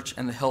the church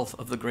and the health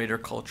of the greater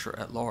culture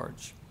at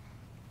large.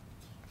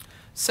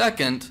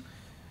 Second,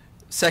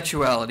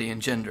 sexuality and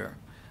gender.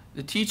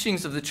 The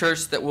teachings of the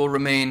church that will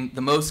remain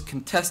the most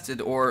contested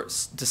or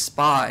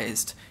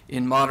despised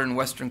in modern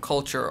Western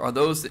culture are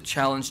those that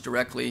challenge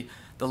directly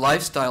the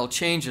lifestyle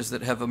changes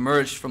that have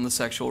emerged from the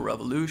sexual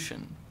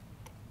revolution.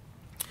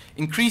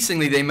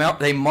 Increasingly, they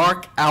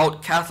mark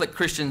out Catholic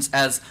Christians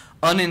as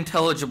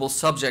unintelligible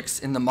subjects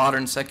in the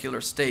modern secular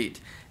state,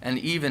 and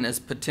even as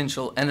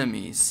potential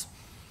enemies.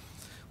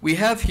 We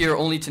have here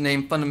only to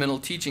name fundamental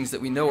teachings that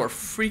we know are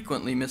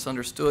frequently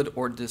misunderstood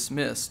or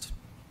dismissed.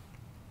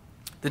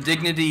 the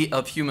dignity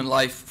of human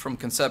life from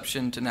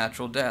conception to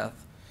natural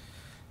death,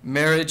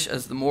 marriage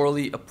as the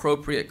morally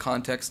appropriate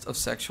context of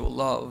sexual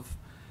love,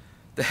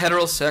 the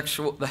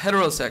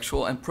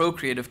heterosexual and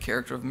procreative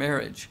character of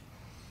marriage,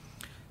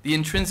 the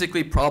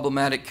intrinsically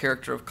problematic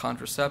character of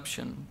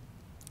contraception,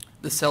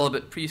 the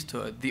celibate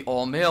priesthood, the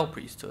all-male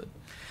priesthood.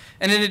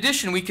 And in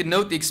addition, we can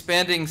note the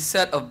expanding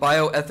set of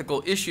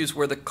bioethical issues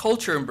where the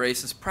culture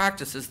embraces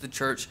practices the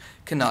church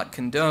cannot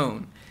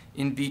condone: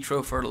 in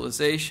vitro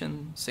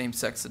fertilization,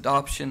 same-sex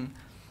adoption,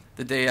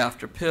 the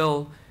day-after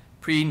pill,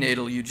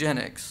 prenatal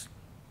eugenics.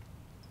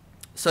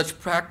 Such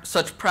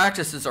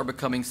practices are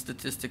becoming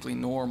statistically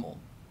normal.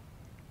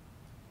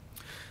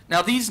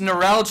 Now, these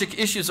neuralgic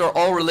issues are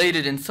all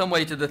related in some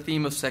way to the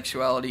theme of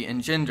sexuality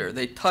and gender.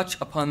 They touch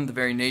upon the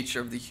very nature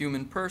of the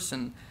human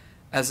person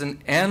as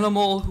an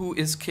animal who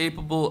is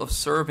capable of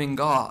serving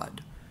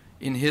God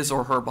in his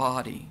or her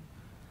body,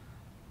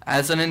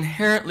 as an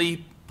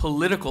inherently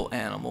political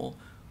animal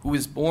who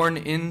is born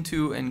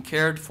into and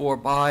cared for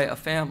by a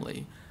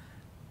family,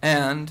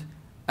 and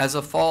as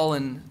a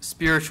fallen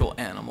spiritual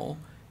animal,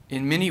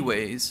 in many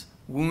ways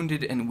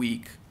wounded and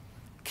weak,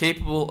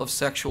 capable of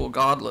sexual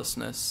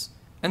godlessness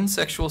and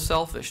sexual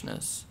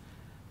selfishness,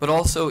 but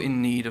also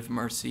in need of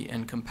mercy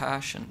and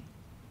compassion.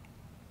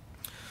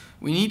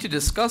 We need to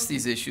discuss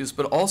these issues,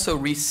 but also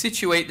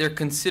resituate their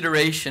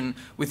consideration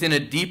within a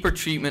deeper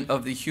treatment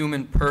of the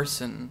human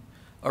person,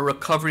 a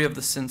recovery of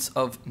the sense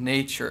of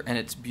nature and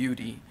its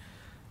beauty,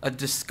 a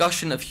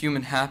discussion of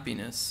human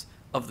happiness,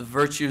 of the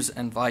virtues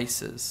and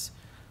vices,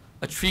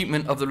 a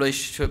treatment of the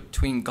relationship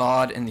between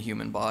God and the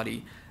human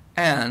body,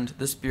 and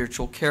the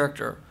spiritual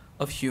character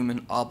of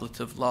human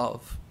oblative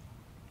love.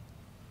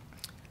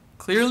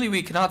 Clearly,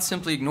 we cannot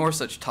simply ignore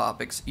such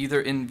topics,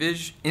 either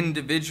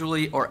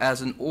individually or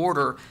as an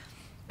order,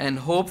 and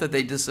hope that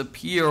they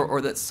disappear or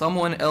that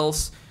someone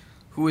else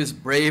who is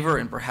braver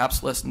and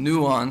perhaps less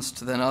nuanced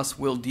than us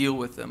will deal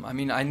with them. I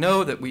mean, I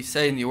know that we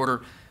say in the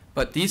order,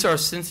 but these are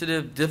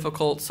sensitive,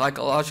 difficult,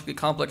 psychologically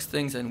complex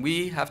things, and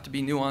we have to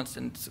be nuanced,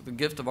 and it's the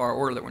gift of our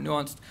order that we're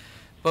nuanced.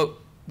 But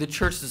the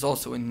church is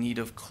also in need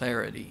of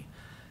clarity,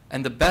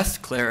 and the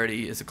best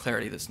clarity is a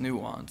clarity that's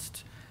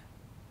nuanced.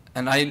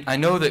 And I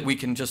know that we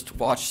can just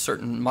watch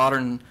certain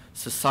modern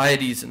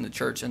societies in the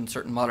church and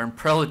certain modern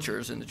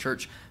prelatures in the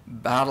church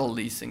battle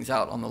these things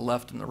out on the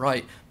left and the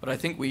right, but I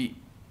think we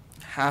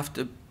have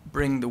to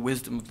bring the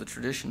wisdom of the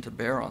tradition to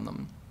bear on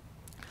them.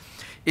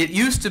 It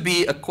used to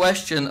be a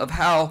question of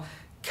how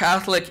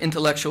Catholic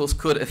intellectuals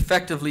could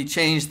effectively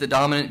change the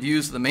dominant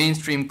views of the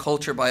mainstream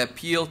culture by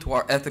appeal to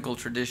our ethical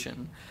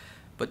tradition.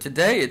 But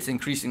today it's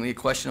increasingly a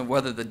question of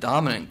whether the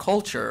dominant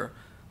culture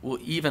will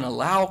even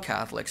allow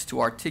Catholics to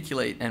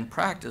articulate and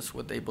practice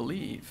what they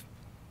believe.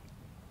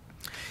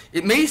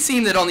 It may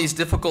seem that on these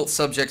difficult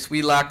subjects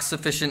we lack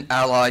sufficient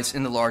allies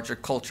in the larger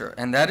culture,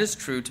 and that is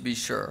true to be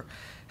sure.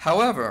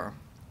 However,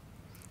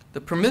 the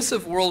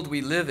permissive world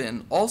we live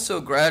in also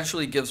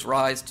gradually gives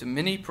rise to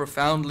many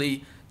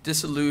profoundly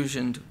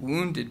disillusioned,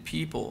 wounded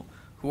people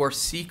who are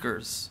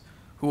seekers,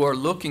 who are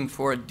looking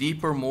for a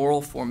deeper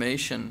moral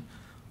formation,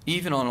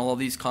 even on all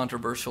these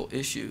controversial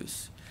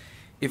issues.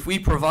 If we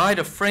provide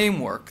a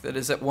framework that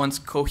is at once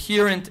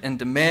coherent and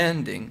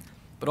demanding,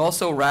 but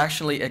also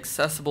rationally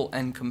accessible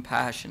and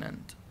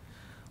compassionate,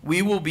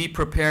 we will be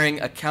preparing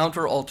a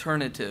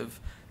counter-alternative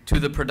to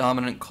the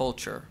predominant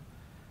culture,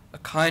 a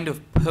kind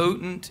of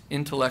potent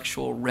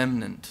intellectual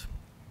remnant.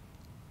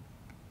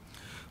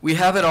 We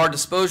have at our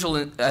disposal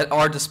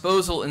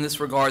in this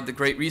regard the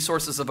great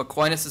resources of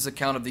Aquinas'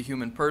 account of the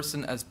human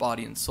person as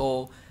body and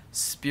soul,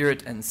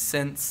 spirit and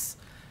sense,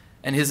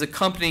 and his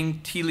accompanying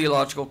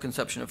teleological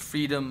conception of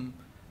freedom,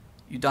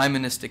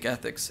 eudaimonistic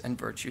ethics, and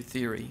virtue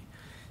theory.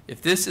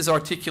 If this is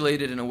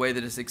articulated in a way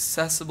that is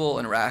accessible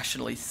and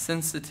rationally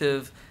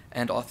sensitive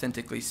and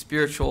authentically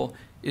spiritual,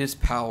 it is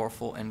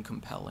powerful and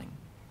compelling.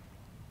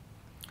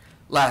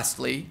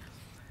 Lastly,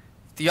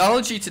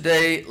 theology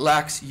today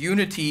lacks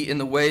unity in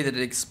the way that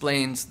it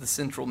explains the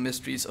central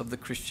mysteries of the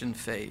Christian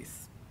faith.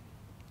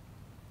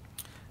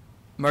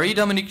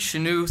 Marie-Dominique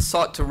Chenu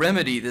sought to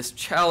remedy this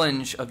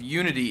challenge of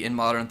unity in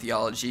modern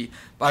theology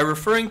by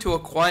referring to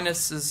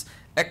Aquinas'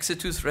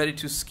 exitus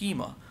reditus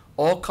schema,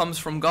 all comes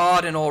from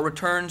God and all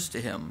returns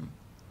to him.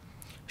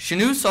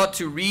 Chenu sought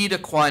to read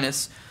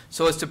Aquinas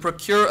so as to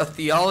procure a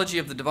theology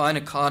of the divine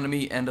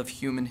economy and of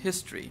human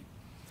history.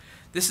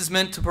 This is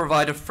meant to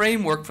provide a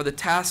framework for the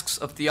tasks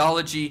of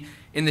theology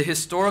in the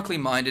historically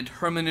minded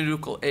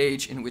hermeneutical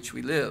age in which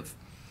we live.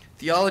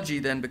 Theology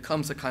then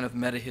becomes a kind of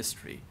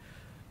meta-history.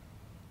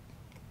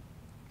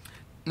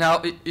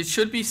 Now, it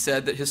should be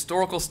said that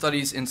historical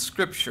studies in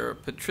scripture,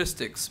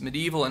 patristics,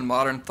 medieval and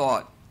modern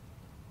thought,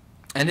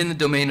 and in the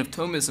domain of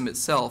Thomism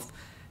itself,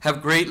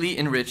 have greatly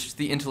enriched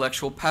the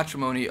intellectual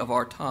patrimony of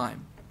our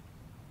time.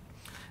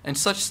 And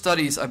such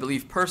studies, I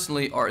believe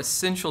personally, are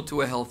essential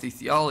to a healthy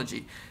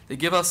theology. They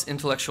give us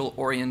intellectual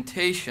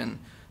orientation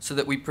so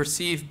that we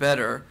perceive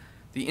better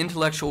the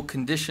intellectual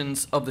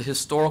conditions of the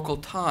historical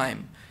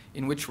time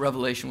in which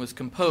Revelation was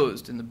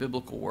composed in the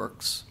biblical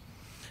works,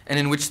 and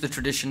in which the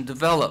tradition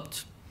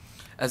developed,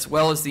 as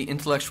well as the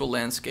intellectual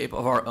landscape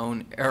of our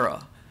own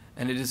era,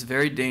 and it is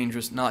very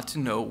dangerous not to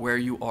know where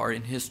you are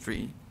in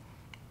history.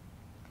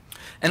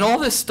 And all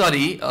this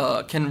study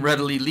can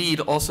readily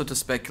lead also to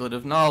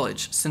speculative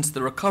knowledge, since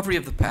the recovery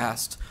of the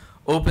past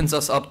opens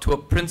us up to a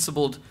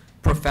principled,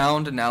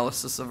 profound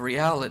analysis of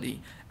reality,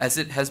 as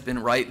it has been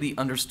rightly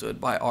understood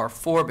by our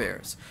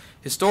forebears.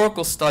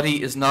 Historical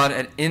study is not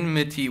at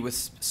enmity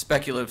with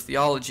speculative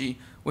theology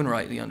when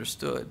rightly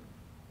understood.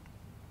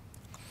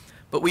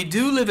 But we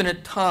do live in a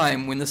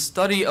time when the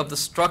study of the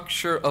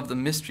structure of the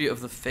mystery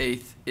of the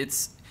faith,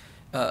 is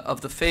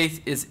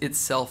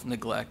itself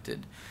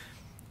neglected.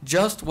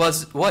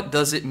 What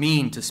does it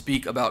mean to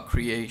speak about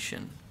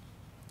creation?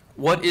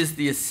 What is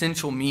the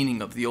essential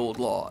meaning of the old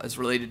law as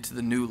related to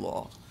the new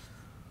law?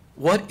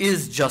 What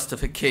is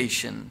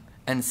justification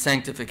and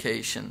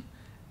sanctification?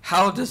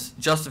 How does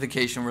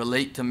justification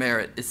relate to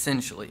merit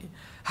essentially?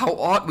 How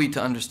ought we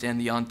to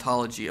understand the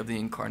ontology of the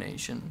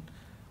incarnation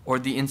or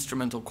the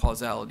instrumental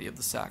causality of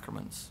the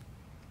sacraments?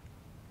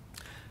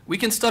 We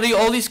can study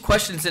all these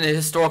questions in a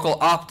historical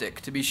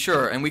optic, to be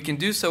sure, and we can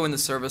do so in the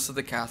service of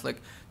the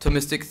Catholic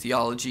Thomistic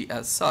theology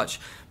as such.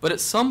 But at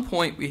some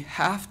point, we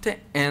have to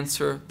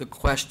answer the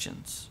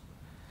questions.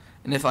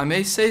 And if I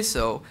may say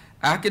so,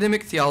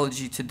 academic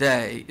theology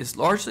today is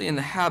largely in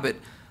the habit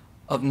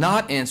of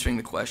not answering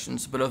the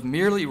questions, but of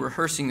merely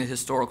rehearsing the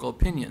historical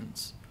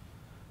opinions.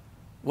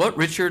 What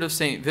Richard of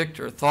St.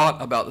 Victor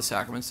thought about the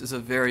sacraments is a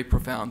very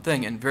profound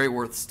thing and very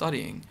worth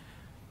studying.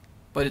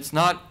 But it's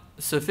not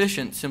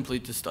sufficient simply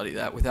to study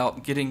that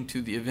without getting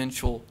to the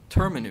eventual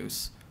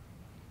terminus.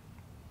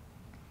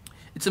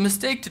 It's a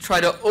mistake to try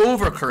to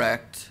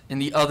overcorrect in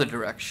the other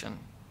direction.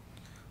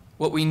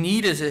 What we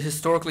need is a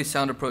historically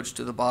sound approach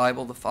to the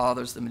Bible, the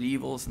Fathers, the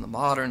medievals, and the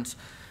moderns,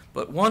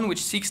 but one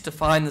which seeks to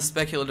find the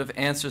speculative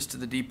answers to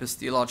the deepest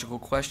theological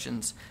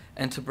questions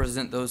and to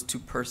present those to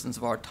persons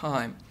of our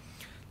time.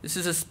 This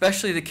is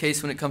especially the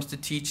case when it comes to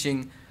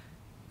teaching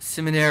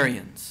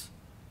seminarians,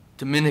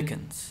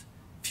 Dominicans,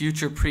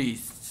 future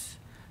priests,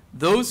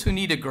 those who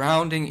need a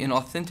grounding in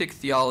authentic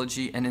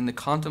theology and in the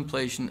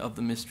contemplation of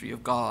the mystery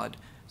of God,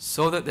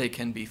 so that they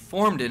can be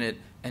formed in it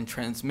and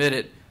transmit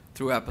it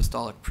through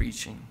apostolic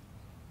preaching.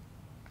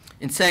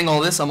 In saying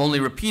all this, I'm only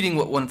repeating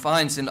what one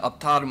finds in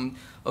Optatum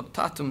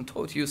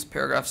Totius,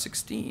 paragraph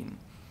 16.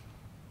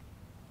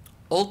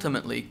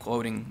 Ultimately,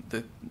 quoting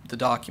the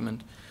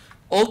document,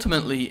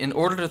 ultimately, in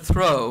order to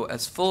throw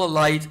as full a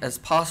light as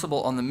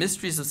possible on the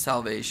mysteries of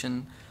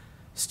salvation,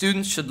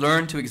 students should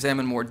learn to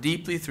examine more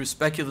deeply through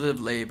speculative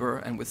labor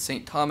and with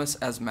St. Thomas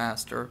as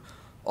master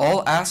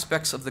all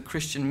aspects of the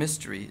Christian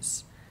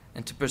mysteries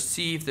and to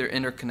perceive their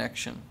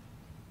interconnection.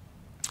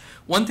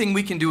 One thing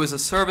we can do as a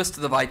service to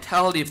the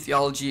vitality of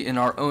theology in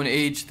our own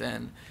age,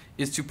 then,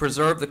 is to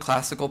preserve the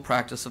classical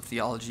practice of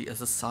theology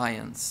as a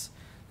science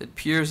that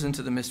peers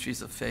into the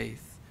mysteries of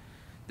faith.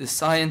 This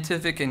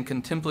scientific and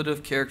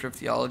contemplative character of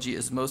theology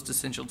is most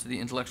essential to the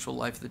intellectual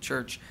life of the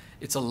Church.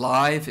 It's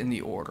alive in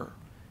the order.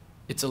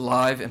 It's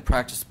alive and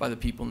practiced by the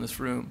people in this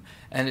room,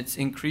 and it's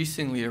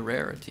increasingly a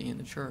rarity in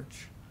the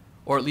Church.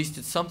 Or at least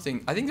it's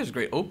something, I think there's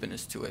great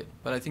openness to it,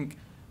 but I think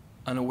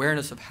an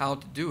awareness of how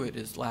to do it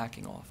is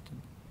lacking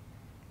often.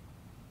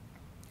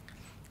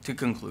 To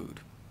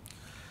conclude,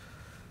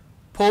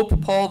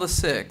 Pope Paul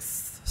VI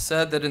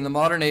said that in the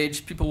modern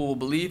age, people will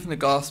believe in the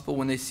gospel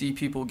when they see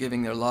people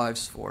giving their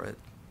lives for it.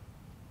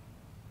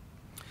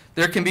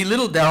 There can be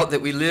little doubt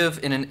that we live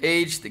in an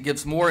age that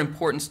gives more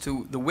importance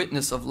to the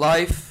witness of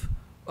life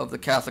of the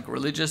Catholic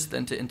religious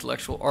than to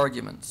intellectual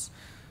arguments.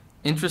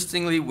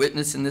 Interestingly,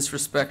 witness in this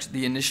respect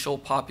the initial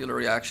popular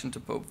reaction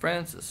to Pope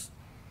Francis.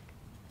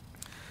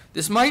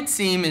 This might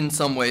seem in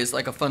some ways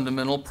like a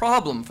fundamental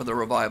problem for the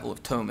revival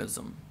of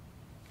Thomism.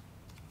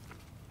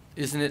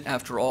 Isn't it,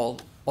 after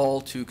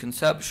all too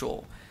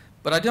conceptual?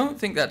 But I don't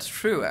think that's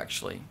true,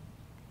 actually.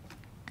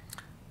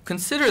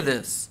 Consider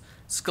this.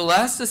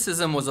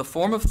 Scholasticism was a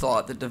form of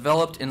thought that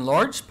developed in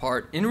large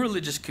part in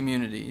religious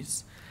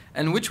communities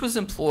and which was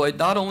employed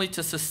not only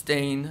to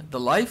sustain the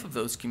life of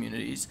those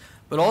communities,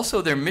 but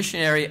also their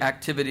missionary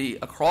activity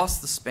across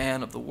the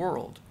span of the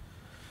world.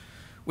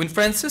 When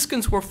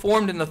Franciscans were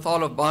formed in the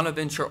thought of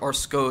Bonaventure or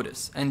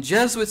Scotus, and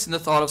Jesuits in the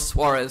thought of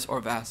Suarez or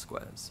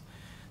Vasquez,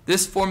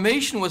 this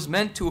formation was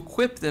meant to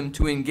equip them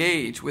to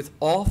engage with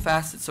all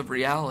facets of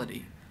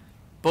reality,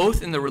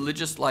 both in the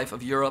religious life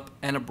of Europe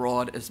and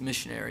abroad as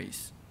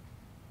missionaries.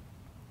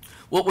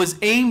 What was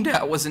aimed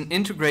at was an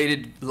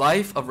integrated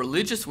life of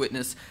religious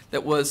witness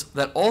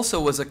that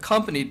also was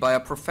accompanied by a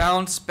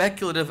profound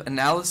speculative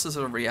analysis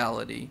of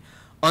reality,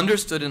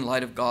 understood in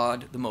light of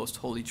God, the Most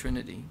Holy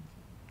Trinity.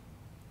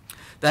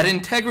 That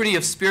integrity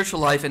of spiritual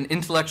life and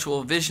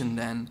intellectual vision,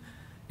 then,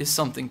 is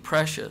something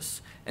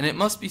precious, and it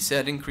must be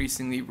said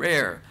increasingly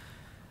rare.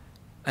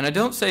 And I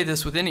don't say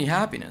this with any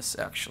happiness,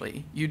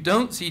 actually. You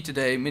don't see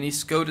today many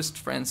Scotist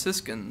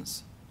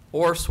Franciscans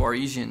or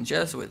Suarezian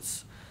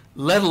Jesuits,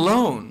 let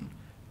alone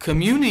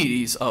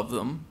communities of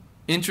them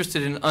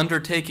interested in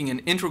undertaking an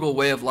integral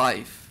way of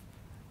life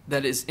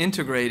that is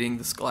integrating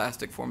the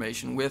scholastic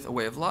formation with a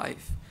way of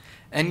life.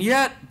 And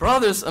yet,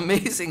 brothers,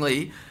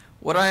 amazingly,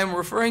 what I am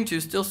referring to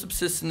still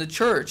subsists in the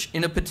church,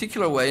 in a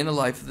particular way in the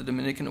life of the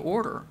Dominican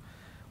order,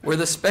 where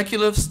the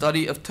speculative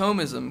study of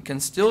Thomism can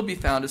still be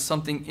found as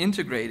something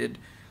integrated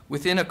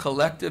within a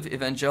collective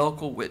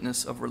evangelical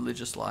witness of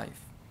religious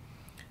life.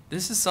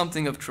 This is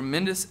something of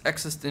tremendous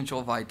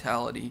existential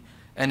vitality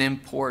and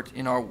import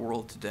in our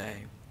world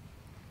today.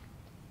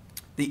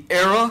 The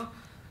era,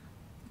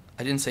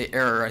 I didn't say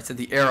error, I said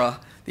the era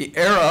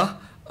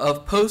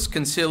of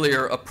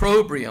post-conciliar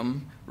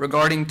opprobrium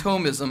regarding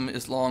Thomism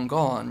is long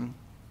gone.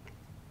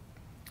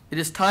 It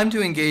is time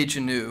to engage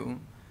anew,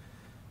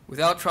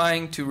 without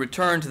trying to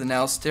return to the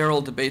now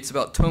sterile debates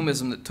about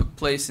Thomism that took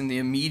place in the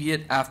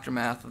immediate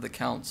aftermath of the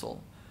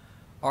council.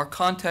 Our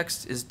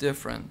context is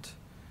different.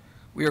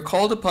 We are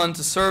called upon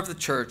to serve the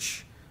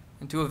church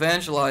and to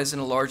evangelize in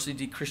a largely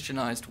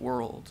de-Christianized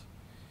world.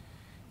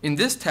 In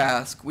this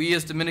task, we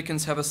as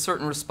Dominicans have a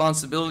certain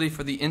responsibility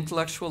for the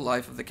intellectual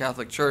life of the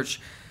Catholic Church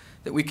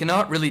that we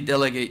cannot really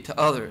delegate to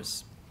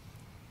others.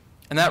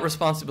 And that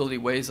responsibility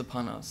weighs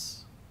upon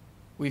us.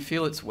 We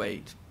feel its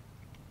weight.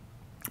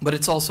 But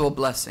it's also a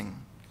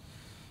blessing.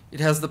 It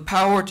has the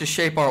power to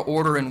shape our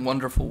order in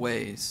wonderful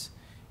ways.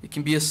 It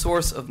can be a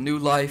source of new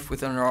life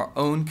within our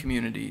own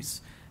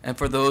communities and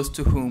for those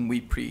to whom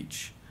we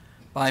preach.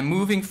 By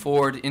moving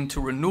forward into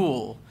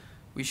renewal,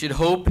 we should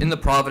hope in the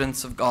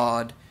providence of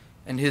God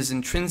and his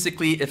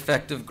intrinsically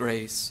effective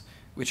grace,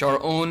 which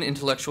our own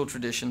intellectual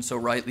tradition so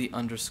rightly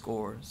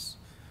underscores.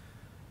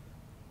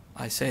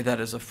 I say that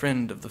as a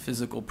friend of the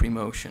physical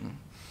premotion.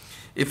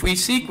 If we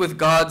seek with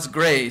God's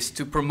grace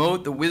to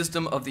promote the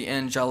wisdom of the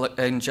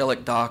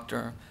angelic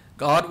doctor,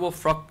 God will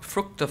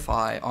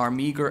fructify our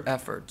meager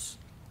efforts.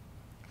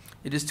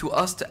 It is to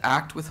us to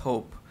act with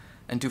hope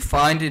and to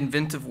find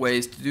inventive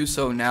ways to do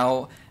so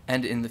now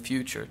and in the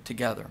future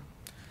together.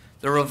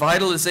 The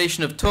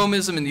revitalization of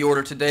Thomism in the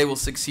order today will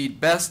succeed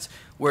best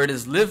where it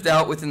is lived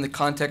out within the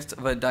context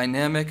of a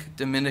dynamic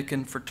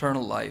Dominican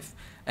fraternal life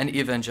and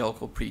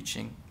evangelical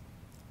preaching.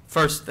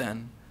 First,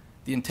 then,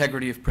 the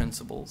integrity of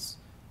principles.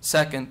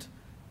 Second,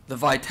 the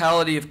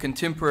vitality of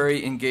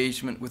contemporary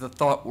engagement with the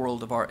thought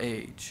world of our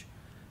age.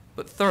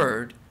 But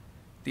third,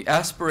 the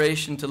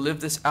aspiration to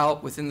live this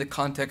out within the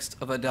context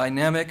of a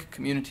dynamic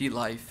community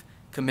life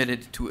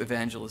committed to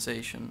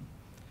evangelization.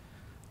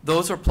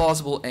 Those are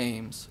plausible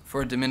aims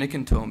for a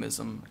Dominican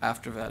Thomism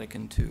after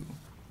Vatican II.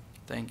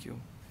 Thank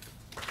you.